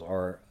males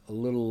are a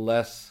little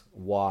less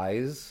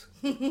wise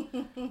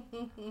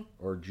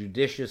or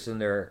judicious in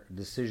their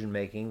decision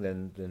making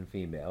than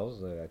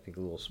females. I think a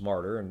little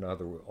smarter, and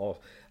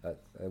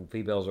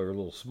females are a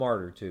little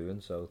smarter too,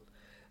 and so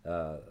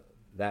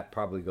that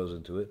probably goes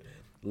into it.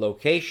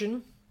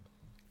 Location: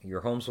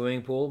 your home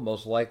swimming pool,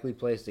 most likely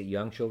place that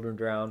young children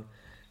drown,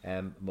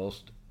 and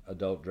most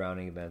adult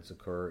drowning events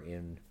occur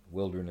in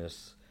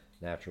wilderness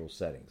natural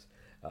settings.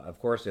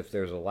 Of course, if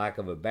there's a lack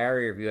of a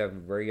barrier, if you have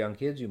very young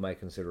kids, you might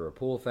consider a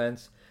pool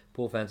fence.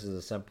 Pool fences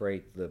that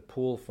separate the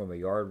pool from a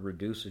yard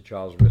reduce a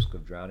child's risk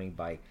of drowning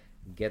by,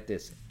 get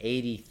this,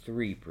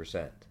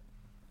 83%.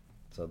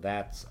 So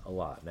that's a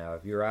lot. Now,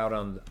 if you're out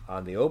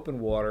on the open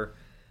water,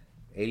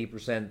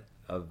 80%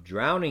 of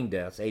drowning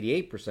deaths,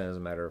 88% as a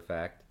matter of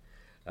fact,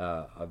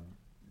 of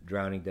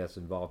drowning deaths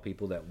involve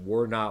people that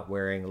were not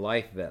wearing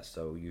life vests.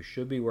 So you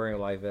should be wearing a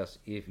life vest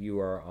if you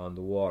are on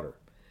the water.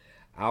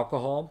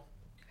 Alcohol: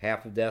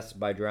 half of deaths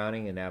by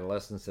drowning in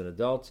adolescents and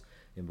adults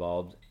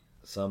involved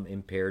some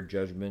impaired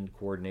judgment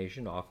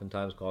coordination,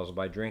 oftentimes caused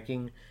by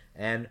drinking.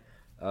 And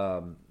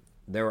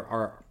there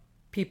are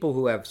people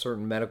who have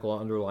certain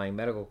underlying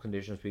medical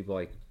conditions, people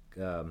like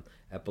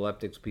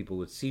epileptics, people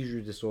with seizure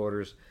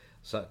disorders,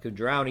 could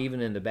drown even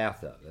in the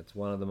bathtub. That's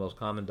one of the most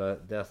common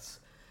deaths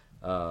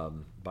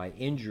by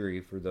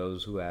injury for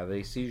those who have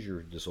a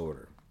seizure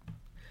disorder.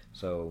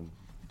 So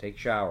take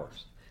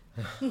showers.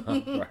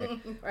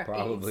 Right.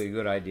 Probably a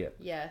good idea.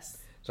 Yes.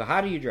 So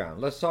how do you drown?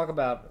 Let's talk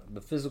about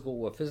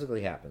what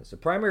physically happens. The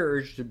primary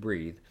urge to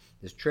breathe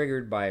is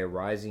triggered by a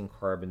rising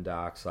carbon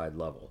dioxide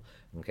level.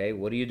 Okay,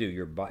 what do?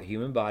 Your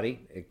human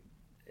body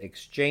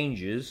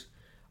exchanges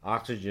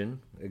oxygen,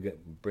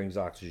 it brings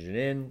oxygen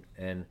in,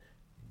 and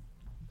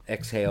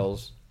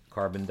exhales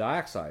carbon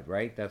dioxide,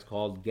 right? That's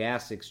called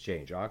gas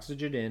exchange.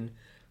 Oxygen in,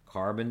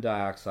 carbon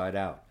dioxide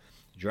out.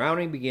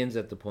 Drowning begins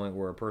at the point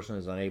where a person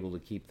is unable to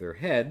keep their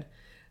head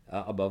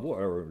above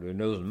water, or their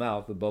nose and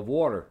mouth above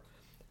water.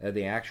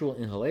 The actual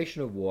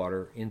inhalation of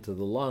water into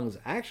the lungs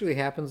actually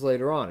happens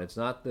later on. It's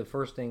not the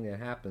first thing that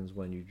happens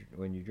when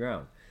you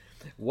drown.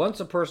 Once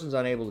a person's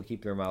unable to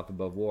keep their mouth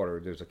above water,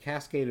 there's a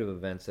cascade of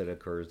events that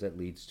occurs that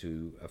leads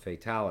to a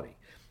fatality.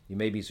 You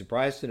may be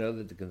surprised to know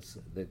that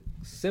the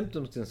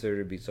symptoms considered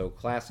to be so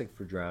classic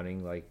for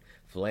drowning, like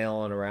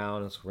flailing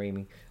around and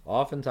screaming,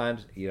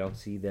 oftentimes you don't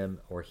see them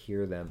or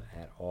hear them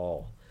at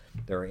all.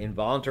 There are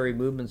involuntary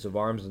movements of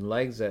arms and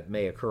legs that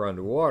may occur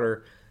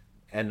underwater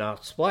and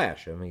not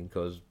splash. I mean,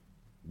 because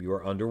you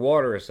are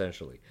underwater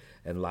essentially.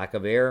 And lack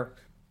of air,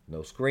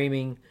 no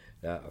screaming,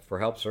 for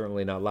help,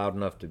 certainly not loud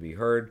enough to be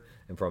heard.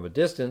 And from a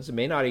distance, it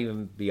may not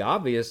even be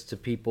obvious to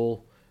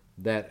people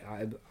that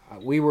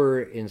we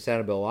were in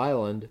Sanibel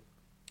Island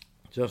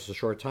just a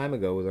short time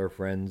ago with our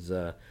friends,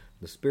 the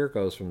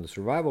Spirkos from the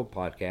Survival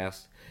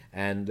Podcast,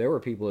 and there were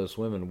people that were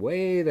swimming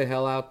way the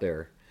hell out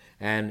there.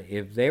 And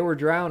if they were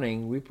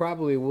drowning, we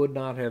probably would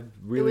not have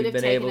really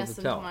been able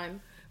to tell.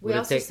 Time. We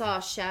also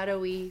saw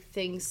shadowy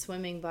things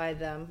swimming by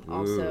them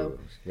also.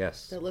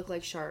 Yes. That look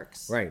like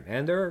sharks. Right.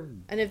 And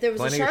if there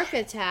was a shark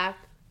attack,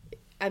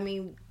 I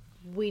mean,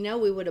 we know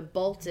we would have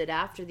bolted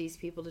after these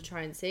people to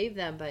try and save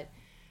them, but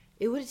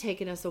it would have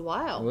taken us a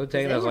while. It would have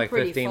taken us like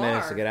 15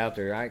 minutes to get out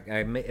there.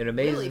 It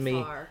amazes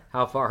me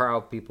how far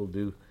out people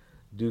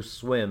do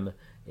swim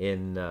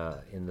in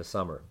the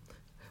summer.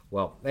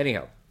 Well,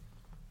 anyhow,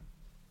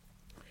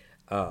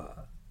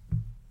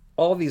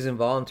 all these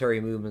involuntary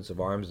movements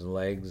of arms and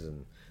legs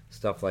and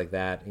stuff like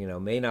that,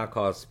 may not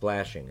cause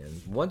splashing.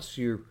 And once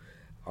you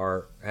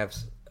have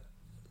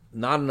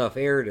not enough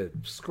air to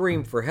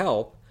scream for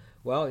help,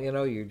 well,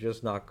 you're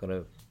just not going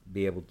to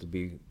be able to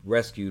be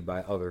rescued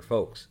by other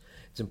folks.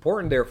 It's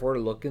important, therefore, to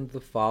look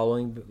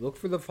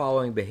for the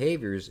following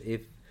behaviors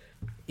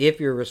if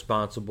you're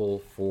responsible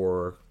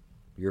for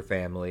your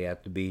family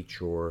at the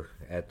beach or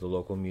at the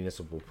local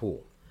municipal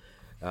pool.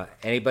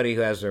 Anybody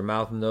who has their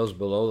mouth and nose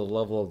below the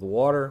level of the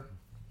water,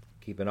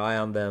 keep an eye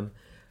on them.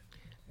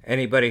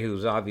 Anybody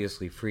who's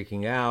obviously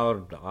freaking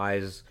out,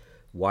 eyes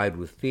wide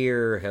with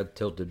fear, head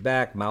tilted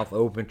back, mouth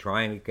open,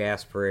 trying to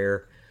gasp for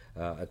air,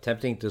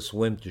 attempting to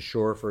swim to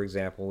shore, for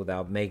example,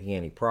 without making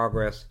any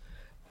progress,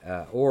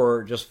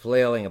 or just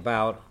flailing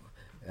about,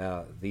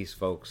 these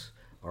folks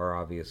are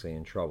obviously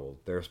in trouble.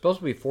 There are supposed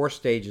to be 4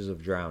 stages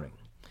of drowning.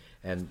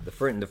 And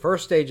in the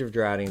first stage of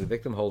drowning, the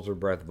victim holds their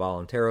breath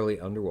voluntarily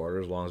underwater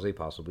as long as they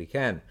possibly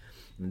can.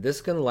 And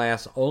this can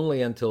last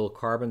only until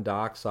carbon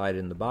dioxide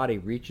in the body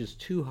reaches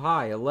too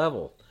high a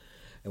level.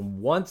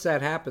 And once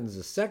that happens,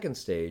 the second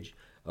stage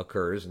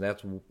occurs, and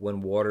that's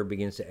when water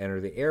begins to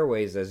enter the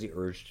airways as the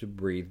urge to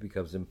breathe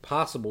becomes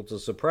impossible to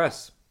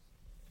suppress.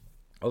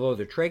 Although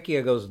the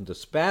trachea goes into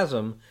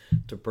spasm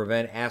to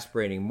prevent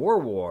aspirating more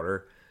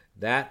water,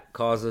 that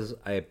causes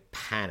a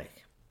panic.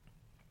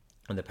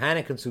 And the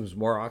panic consumes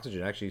more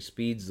oxygen, actually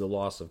speeds the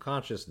loss of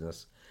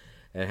consciousness.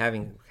 And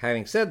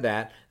having said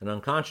that, an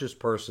unconscious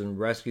person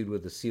rescued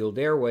with a sealed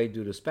airway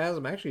due to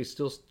spasm actually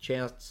still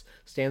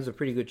stands a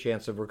pretty good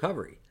chance of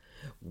recovery.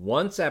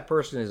 Once that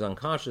person is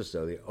unconscious,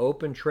 though, the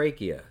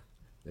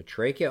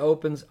trachea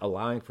opens,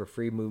 allowing for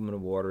free movement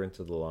of water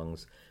into the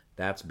lungs.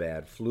 That's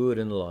bad. Fluid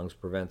in the lungs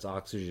prevents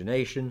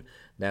oxygenation.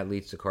 That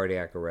leads to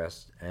cardiac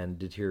arrest and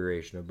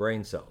deterioration of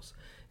brain cells.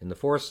 In the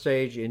fourth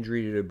stage,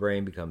 injury to the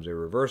brain becomes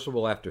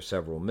irreversible after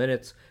several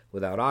minutes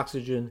without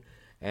oxygen,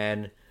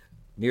 and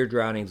near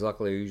drownings,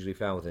 luckily, are usually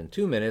found within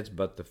 2 minutes,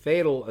 but the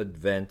fatal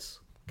events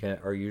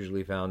are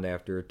usually found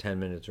after 10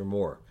 minutes or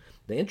more.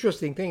 The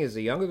interesting thing is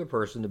the younger the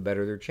person, the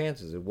better their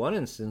chances. In one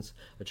instance,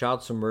 a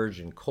child submerged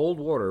in cold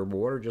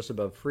water just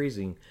above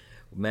freezing,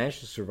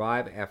 managed to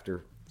survive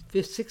after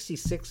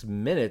 66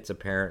 minutes,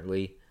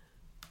 apparently,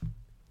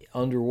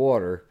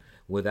 underwater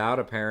without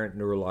apparent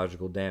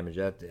neurological damage.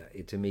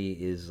 That, to me,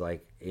 is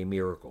like a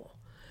miracle.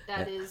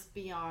 That is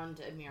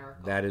beyond a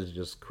miracle. That is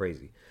just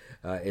crazy.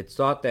 It's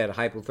thought that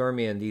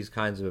hypothermia and these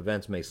kinds of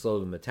events may slow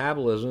the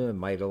metabolism and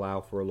might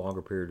allow for a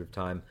longer period of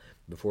time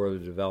before the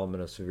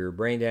development of severe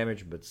brain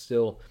damage, but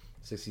still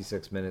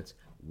 66 minutes,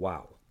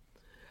 wow.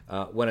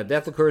 When a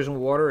death occurs in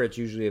water, it's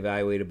usually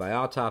evaluated by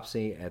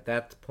autopsy. At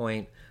that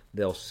point,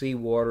 they'll see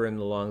water in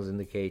the lungs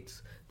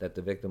indicates that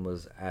the victim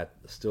was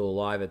still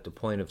alive at the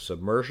point of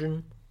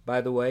submersion,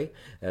 by the way.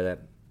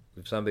 That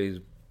if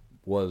somebody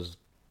was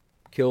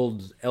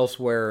killed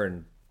elsewhere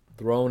and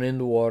thrown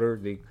into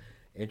water,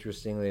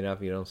 interestingly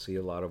enough, you don't see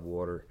a lot of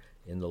water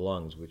in the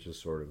lungs, which is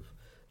sort of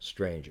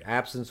strange.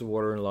 Absence of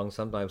water in the lungs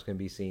sometimes can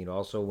be seen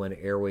also when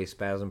airway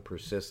spasm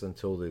persists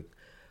until the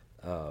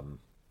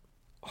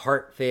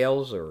heart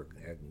fails or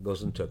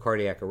goes into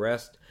cardiac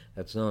arrest.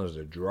 That's known as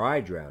a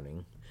dry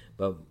drowning,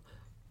 but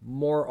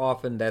more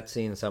often that's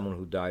seen in someone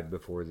who died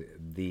before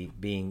the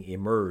being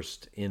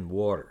immersed in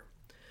water.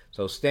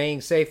 So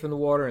staying safe in the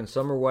water in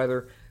summer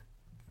weather,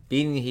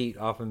 beating the heat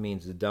often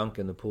means the dunk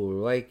in the pool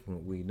or lake.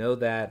 We know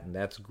that, and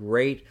that's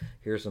great.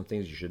 Here are some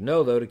things you should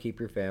know, though, to keep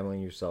your family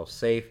and yourself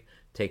safe.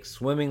 Take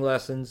swimming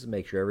lessons.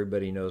 Make sure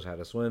everybody knows how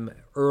to swim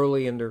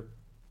early in their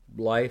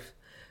life.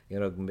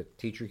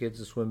 Teach your kids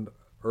to swim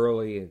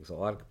early. Because a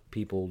lot of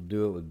people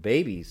do it with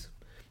babies,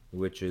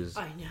 which is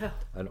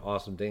an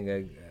awesome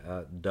thing.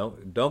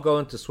 Don't go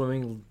into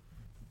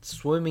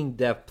swimming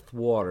depth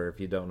water if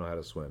you don't know how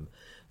to swim.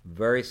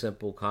 Very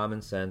simple,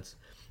 common sense.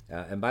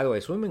 And by the way,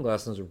 swimming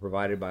lessons are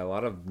provided by a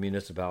lot of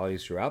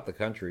municipalities throughout the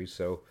country,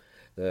 so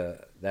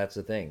that's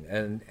the thing.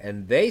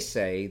 And they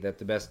say that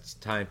the best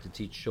time to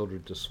teach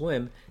children to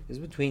swim is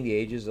between the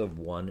ages of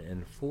 1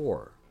 and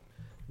 4.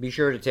 Be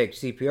sure to take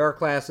CPR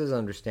classes,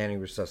 understanding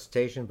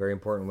resuscitation, very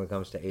important when it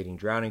comes to aiding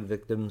drowning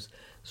victims.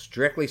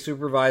 Strictly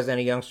supervise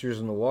any youngsters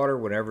in the water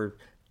whenever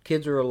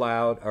kids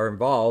are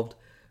involved.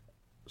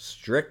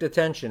 strict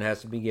attention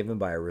has to be given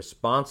by a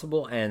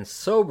responsible and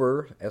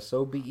sober,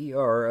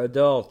 S-O-B-E-R,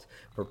 adult.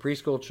 For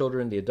preschool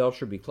children, the adult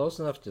should be close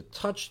enough to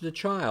touch the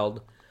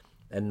child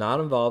and not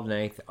involved in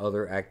any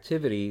other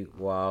activity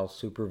while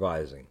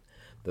supervising.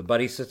 The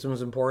buddy system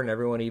is important.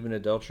 Everyone, even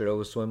adults, should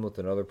always swim with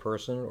another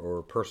person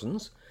or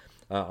persons.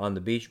 On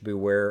the beach,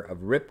 beware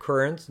of rip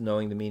currents.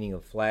 Knowing the meaning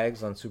of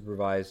flags on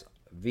supervised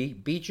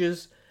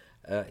beaches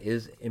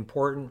is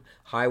important.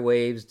 High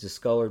waves,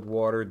 discolored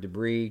water,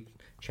 debris,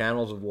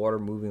 channels of water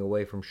moving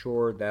away from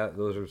shore,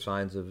 those are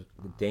signs of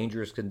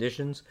dangerous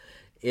conditions.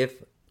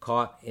 If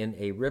caught in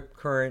a rip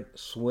current,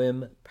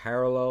 swim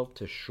parallel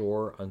to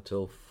shore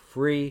until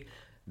free,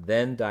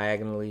 then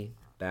diagonally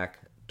back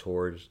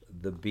towards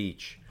the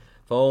beach.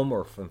 Foam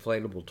or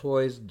inflatable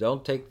toys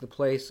don't take the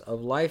place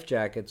of life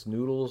jackets.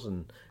 Noodles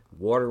and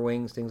water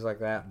wings, things like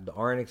that,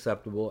 aren't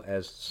acceptable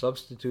as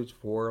substitutes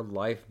for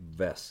life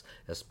vests,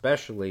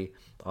 especially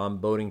on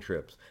boating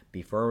trips.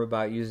 Be firm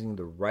about using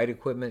the right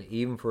equipment,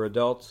 even for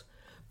adults.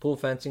 Pool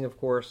fencing, of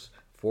course,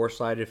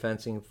 4-sided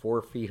fencing,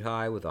 4 feet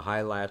high with a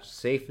high latch,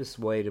 safest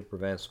way to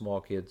prevent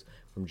small kids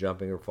from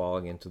jumping or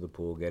falling into the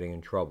pool, getting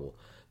in trouble.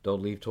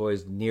 Don't leave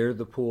toys near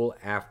the pool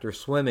after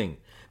swimming.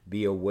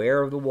 Be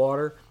aware of the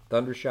water.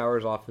 Thunder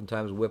showers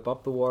oftentimes whip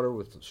up the water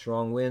with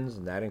strong winds,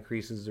 and that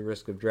increases the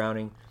risk of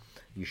drowning.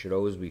 You should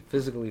always be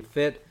physically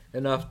fit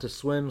enough to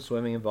swim.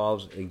 Swimming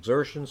involves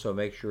exertion, so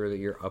make sure that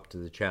you're up to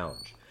the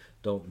challenge.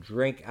 Don't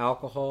drink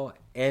alcohol.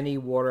 Any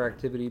water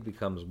activity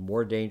becomes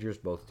more dangerous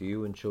both to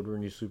you and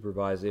children you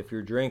supervise if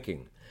you're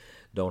drinking.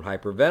 Don't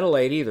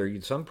hyperventilate either.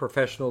 Some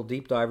professional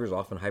deep divers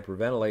often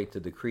hyperventilate to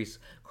decrease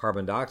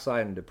carbon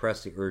dioxide and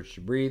depress the urge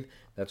to breathe.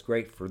 That's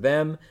great for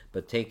them,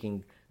 but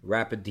taking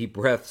rapid deep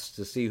breaths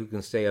to see who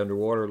can stay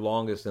underwater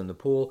longest in the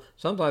pool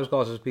sometimes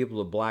causes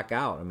people to black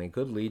out. It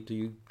could lead to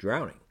you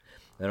drowning.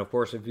 And of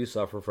course, if you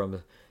suffer from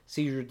a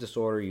seizure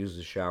disorder, use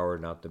the shower,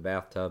 not the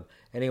bathtub.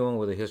 Anyone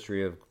with a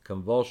history of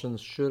convulsions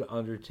should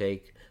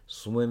undertake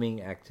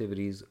swimming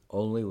activities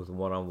only with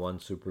one-on-one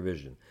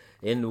supervision.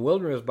 In the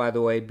wilderness, by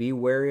the way, be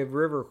wary of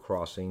river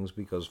crossings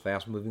because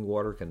fast-moving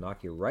water can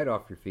knock you right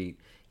off your feet,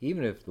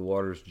 even if the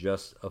water is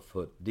just a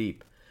foot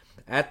deep.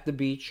 At the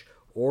beach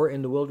or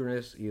in the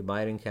wilderness, you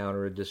might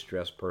encounter a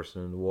distressed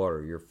person in the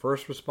water. Your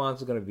first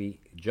response is going to be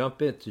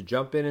jump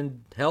in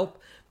and help,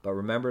 but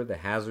remember the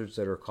hazards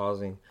that are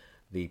causing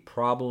the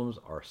problems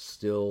are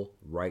still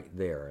right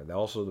there. And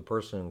also the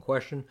person in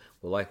question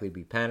will likely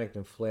be panicked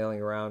and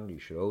flailing around. You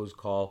should always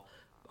call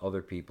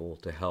other people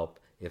to help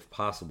if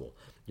possible.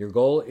 Your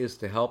goal is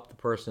to help the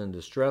person in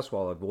distress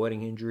while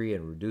avoiding injury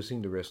and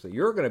reducing the risk that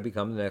you're going to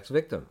become the next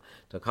victim.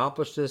 To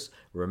accomplish this,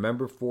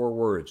 remember 4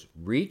 words: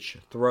 reach,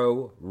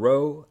 throw,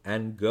 row,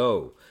 and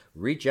go.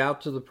 Reach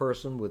out to the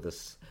person with a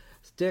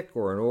stick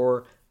or an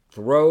oar.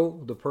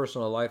 Throw the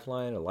person a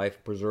lifeline, a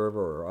life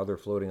preserver, or other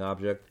floating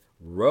object.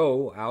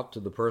 Row out to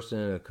the person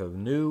in a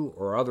canoe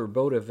or other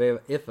boat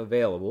if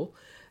available.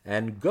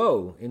 And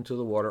go into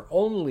the water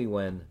only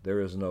when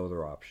there is no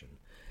other option.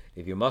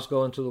 If you must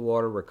go into the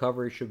water,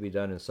 recovery should be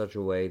done in such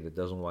a way that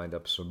doesn't wind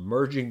up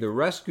submerging the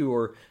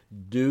rescuer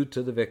due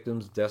to the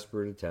victim's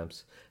desperate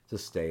attempts to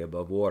stay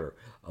above water.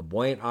 A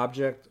buoyant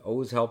object,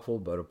 always helpful,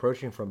 but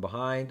approaching from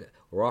behind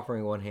or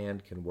offering one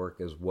hand can work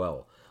as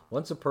well.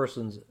 Once a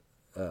person's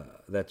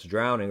that's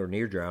drowning or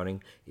near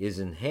drowning is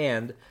in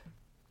hand,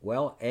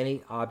 well,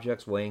 any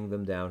objects weighing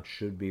them down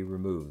should be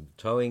removed.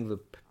 Towing the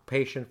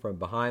patient from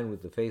behind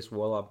with the face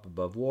well up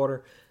above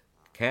water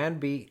can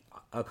be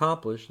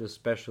accomplished,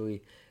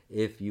 especially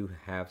if you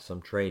have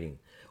some training.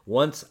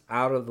 Once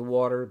out of the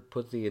water,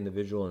 put the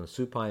individual in a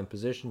supine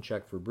position,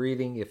 check for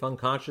breathing. If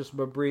unconscious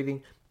but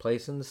breathing,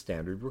 place in the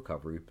standard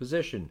recovery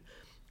position.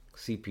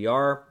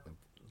 CPR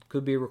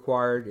could be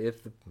required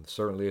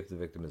certainly if the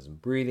victim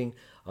isn't breathing.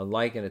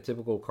 Unlike in a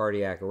typical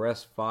cardiac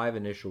arrest, 5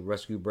 initial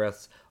rescue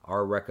breaths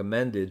are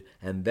recommended,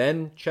 and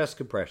then chest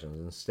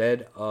compressions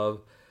instead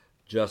of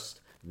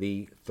just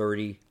the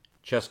 30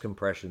 chest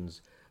compressions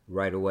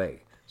right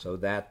away. So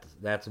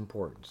that's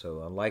important.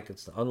 So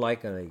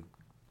unlike in a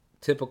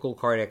typical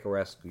cardiac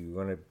arrest, you're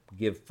going to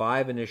give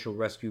 5 initial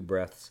rescue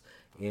breaths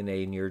in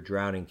a near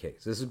drowning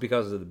case. This is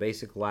because of the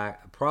basic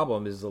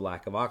problem is the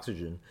lack of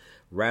oxygen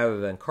rather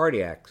than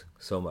cardiac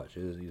so much.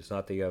 It's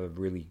not that you have a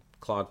really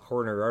clogged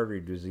coronary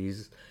artery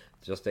disease,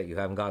 it's just that you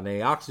haven't gotten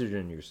any oxygen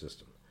in your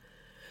system.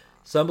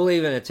 Some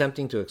believe in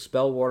attempting to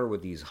expel water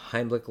with these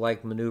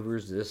Heimlich-like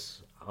maneuvers.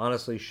 This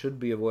honestly should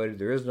be avoided.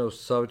 There is no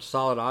such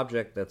solid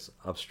object that's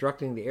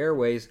obstructing the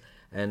airways,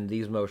 and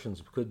these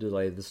motions could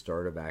delay the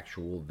start of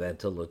actual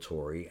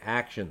ventilatory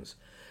actions.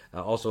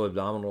 Also,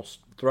 abdominal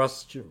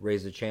thrusts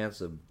raise the chance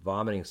of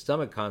vomiting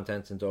stomach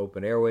contents into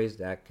open airways.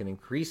 That can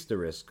increase the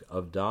risk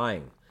of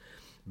dying.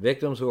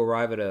 Victims who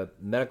arrive at a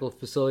medical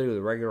facility with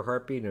a regular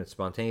heartbeat and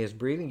spontaneous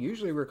breathing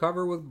usually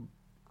recover with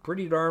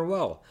pretty darn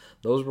well.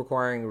 Those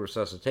requiring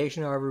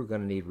resuscitation, however, who are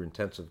going to need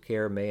intensive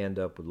care may end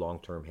up with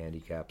long-term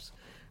handicaps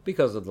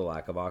because of the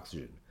lack of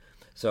oxygen.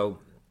 So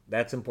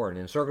That's important.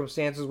 In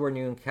circumstances when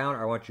you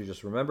encounter, I want you to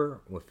just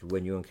remember,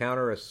 when you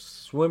encounter a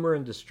swimmer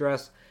in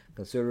distress,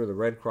 consider the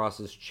Red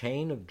Cross's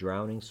chain of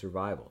drowning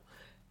survival.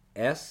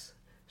 S,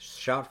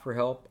 shout for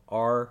help.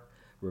 R,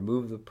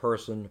 remove the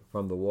person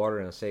from the water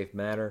in a safe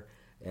manner.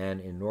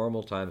 And in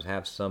normal times,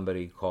 have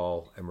somebody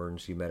call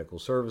emergency medical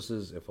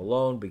services. If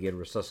alone, begin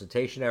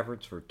resuscitation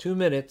efforts for 2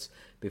 minutes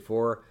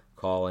before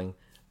calling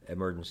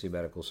emergency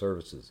medical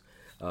services.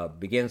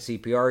 Begin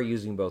CPR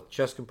using both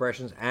chest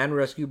compressions and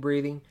rescue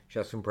breathing.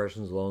 Chest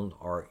compressions alone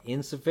are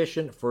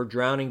insufficient for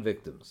drowning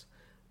victims.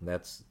 And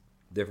that's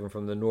different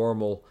from the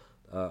normal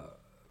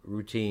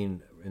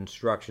routine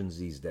instructions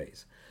these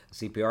days. A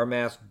CPR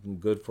mask,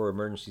 good for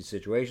emergency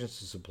situations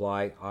to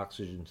supply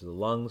oxygen to the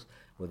lungs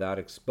without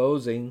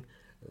exposing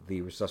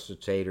the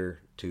resuscitator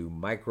to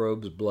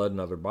microbes, blood,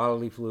 and other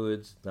bodily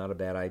fluids. Not a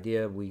bad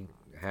idea. We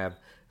have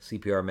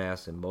CPR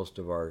masks in most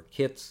of our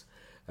kits.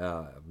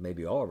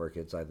 Maybe all of our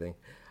kits, I think.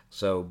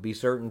 So be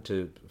certain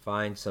to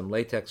find some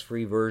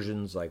latex-free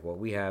versions like what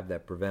we have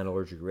that prevent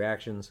allergic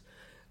reactions.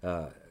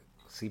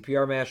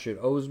 CPR mask should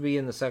always be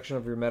in the section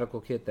of your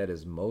medical kit that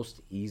is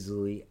most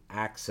easily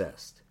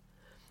accessed.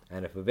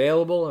 And if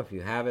available, if you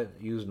haven't,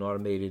 use an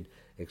automated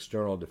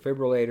external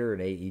defibrillator,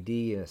 an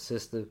AED, and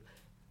assistive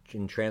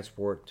in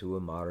transport to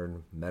a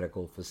modern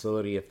medical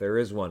facility if there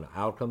is one.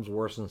 Outcomes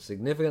worsen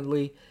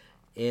significantly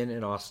in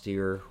an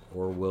austere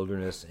or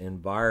wilderness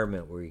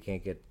environment where you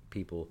can't get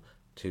people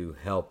to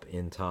help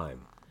in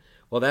time.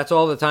 Well, that's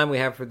all the time we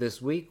have for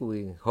this week.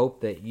 We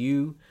hope that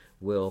you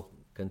will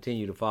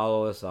continue to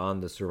follow us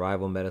on the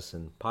Survival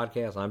Medicine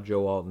Podcast. I'm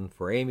Joe Alton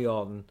for Amy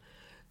Alton,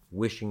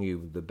 wishing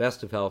you the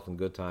best of health in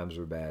good times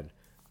or bad.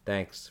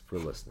 Thanks for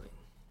listening.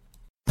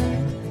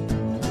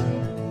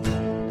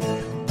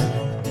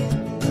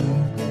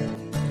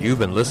 You've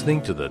been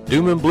listening to the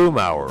Doom and Bloom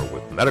Hour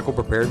with medical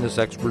preparedness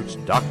experts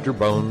Dr.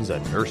 Bones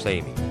and Nurse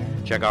Amy.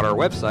 Check out our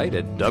website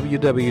at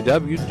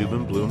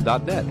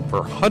www.doomandbloom.net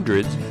for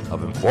hundreds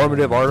of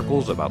informative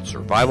articles about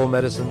survival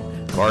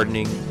medicine,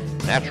 gardening,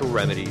 natural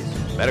remedies,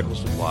 medical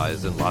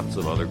supplies, and lots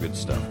of other good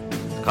stuff.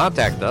 To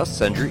contact us,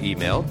 send your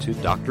email to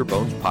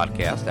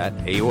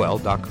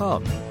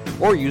drbonespodcast@aol.com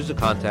or use the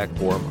contact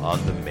form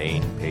on the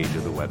main page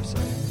of the website.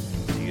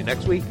 See you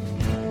next week.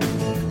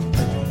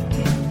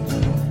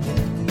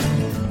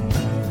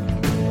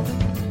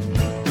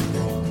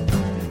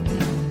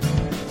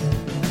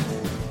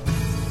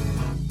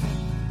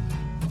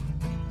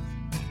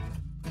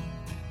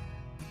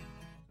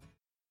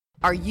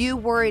 Are you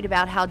worried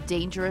about how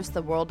dangerous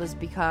the world has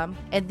become?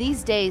 In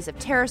these days of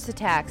terrorist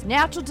attacks,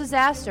 natural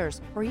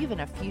disasters, or even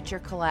a future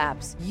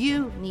collapse,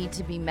 you need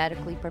to be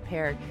medically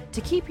prepared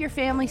to keep your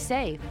family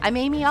safe. I'm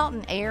Amy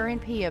Alton,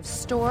 ARNP of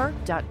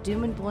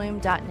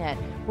store.doomandbloom.net,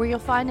 where you'll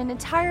find an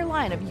entire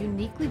line of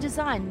uniquely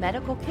designed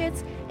medical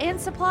kits and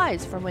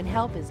supplies for when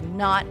help is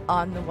not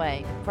on the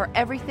way. For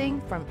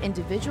everything from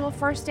individual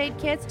first aid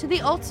kits to the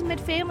ultimate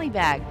family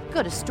bag,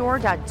 go to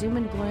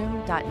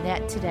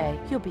store.doomandbloom.net today.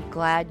 You'll be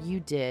glad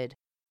you did.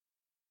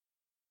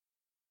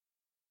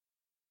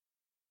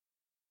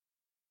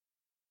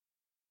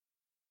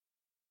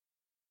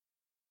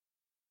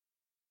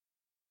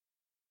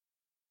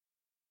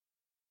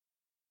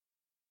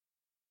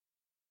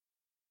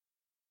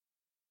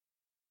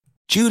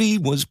 Judy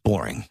was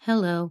boring.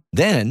 Hello.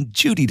 Then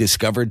Judy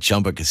discovered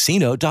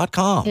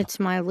ChumbaCasino.com. It's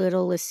my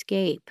little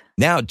escape.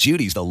 Now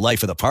Judy's the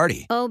life of the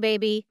party. Oh,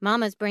 baby,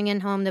 mama's bringing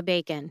home the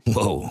bacon.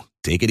 Whoa,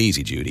 take it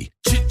easy, Judy.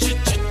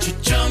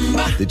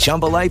 The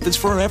Chumba life is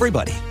for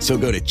everybody. So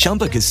go to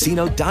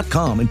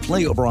ChumbaCasino.com and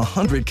play over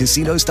 100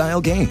 casino-style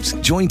games.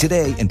 Join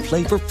today and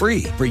play for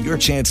free for your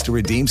chance to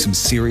redeem some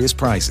serious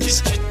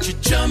prizes.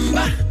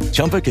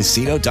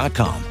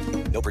 ChumbaCasino.com.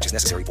 No purchase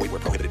necessary. Void where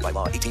prohibited by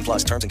law. 18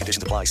 plus terms and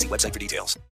conditions apply. See website for details.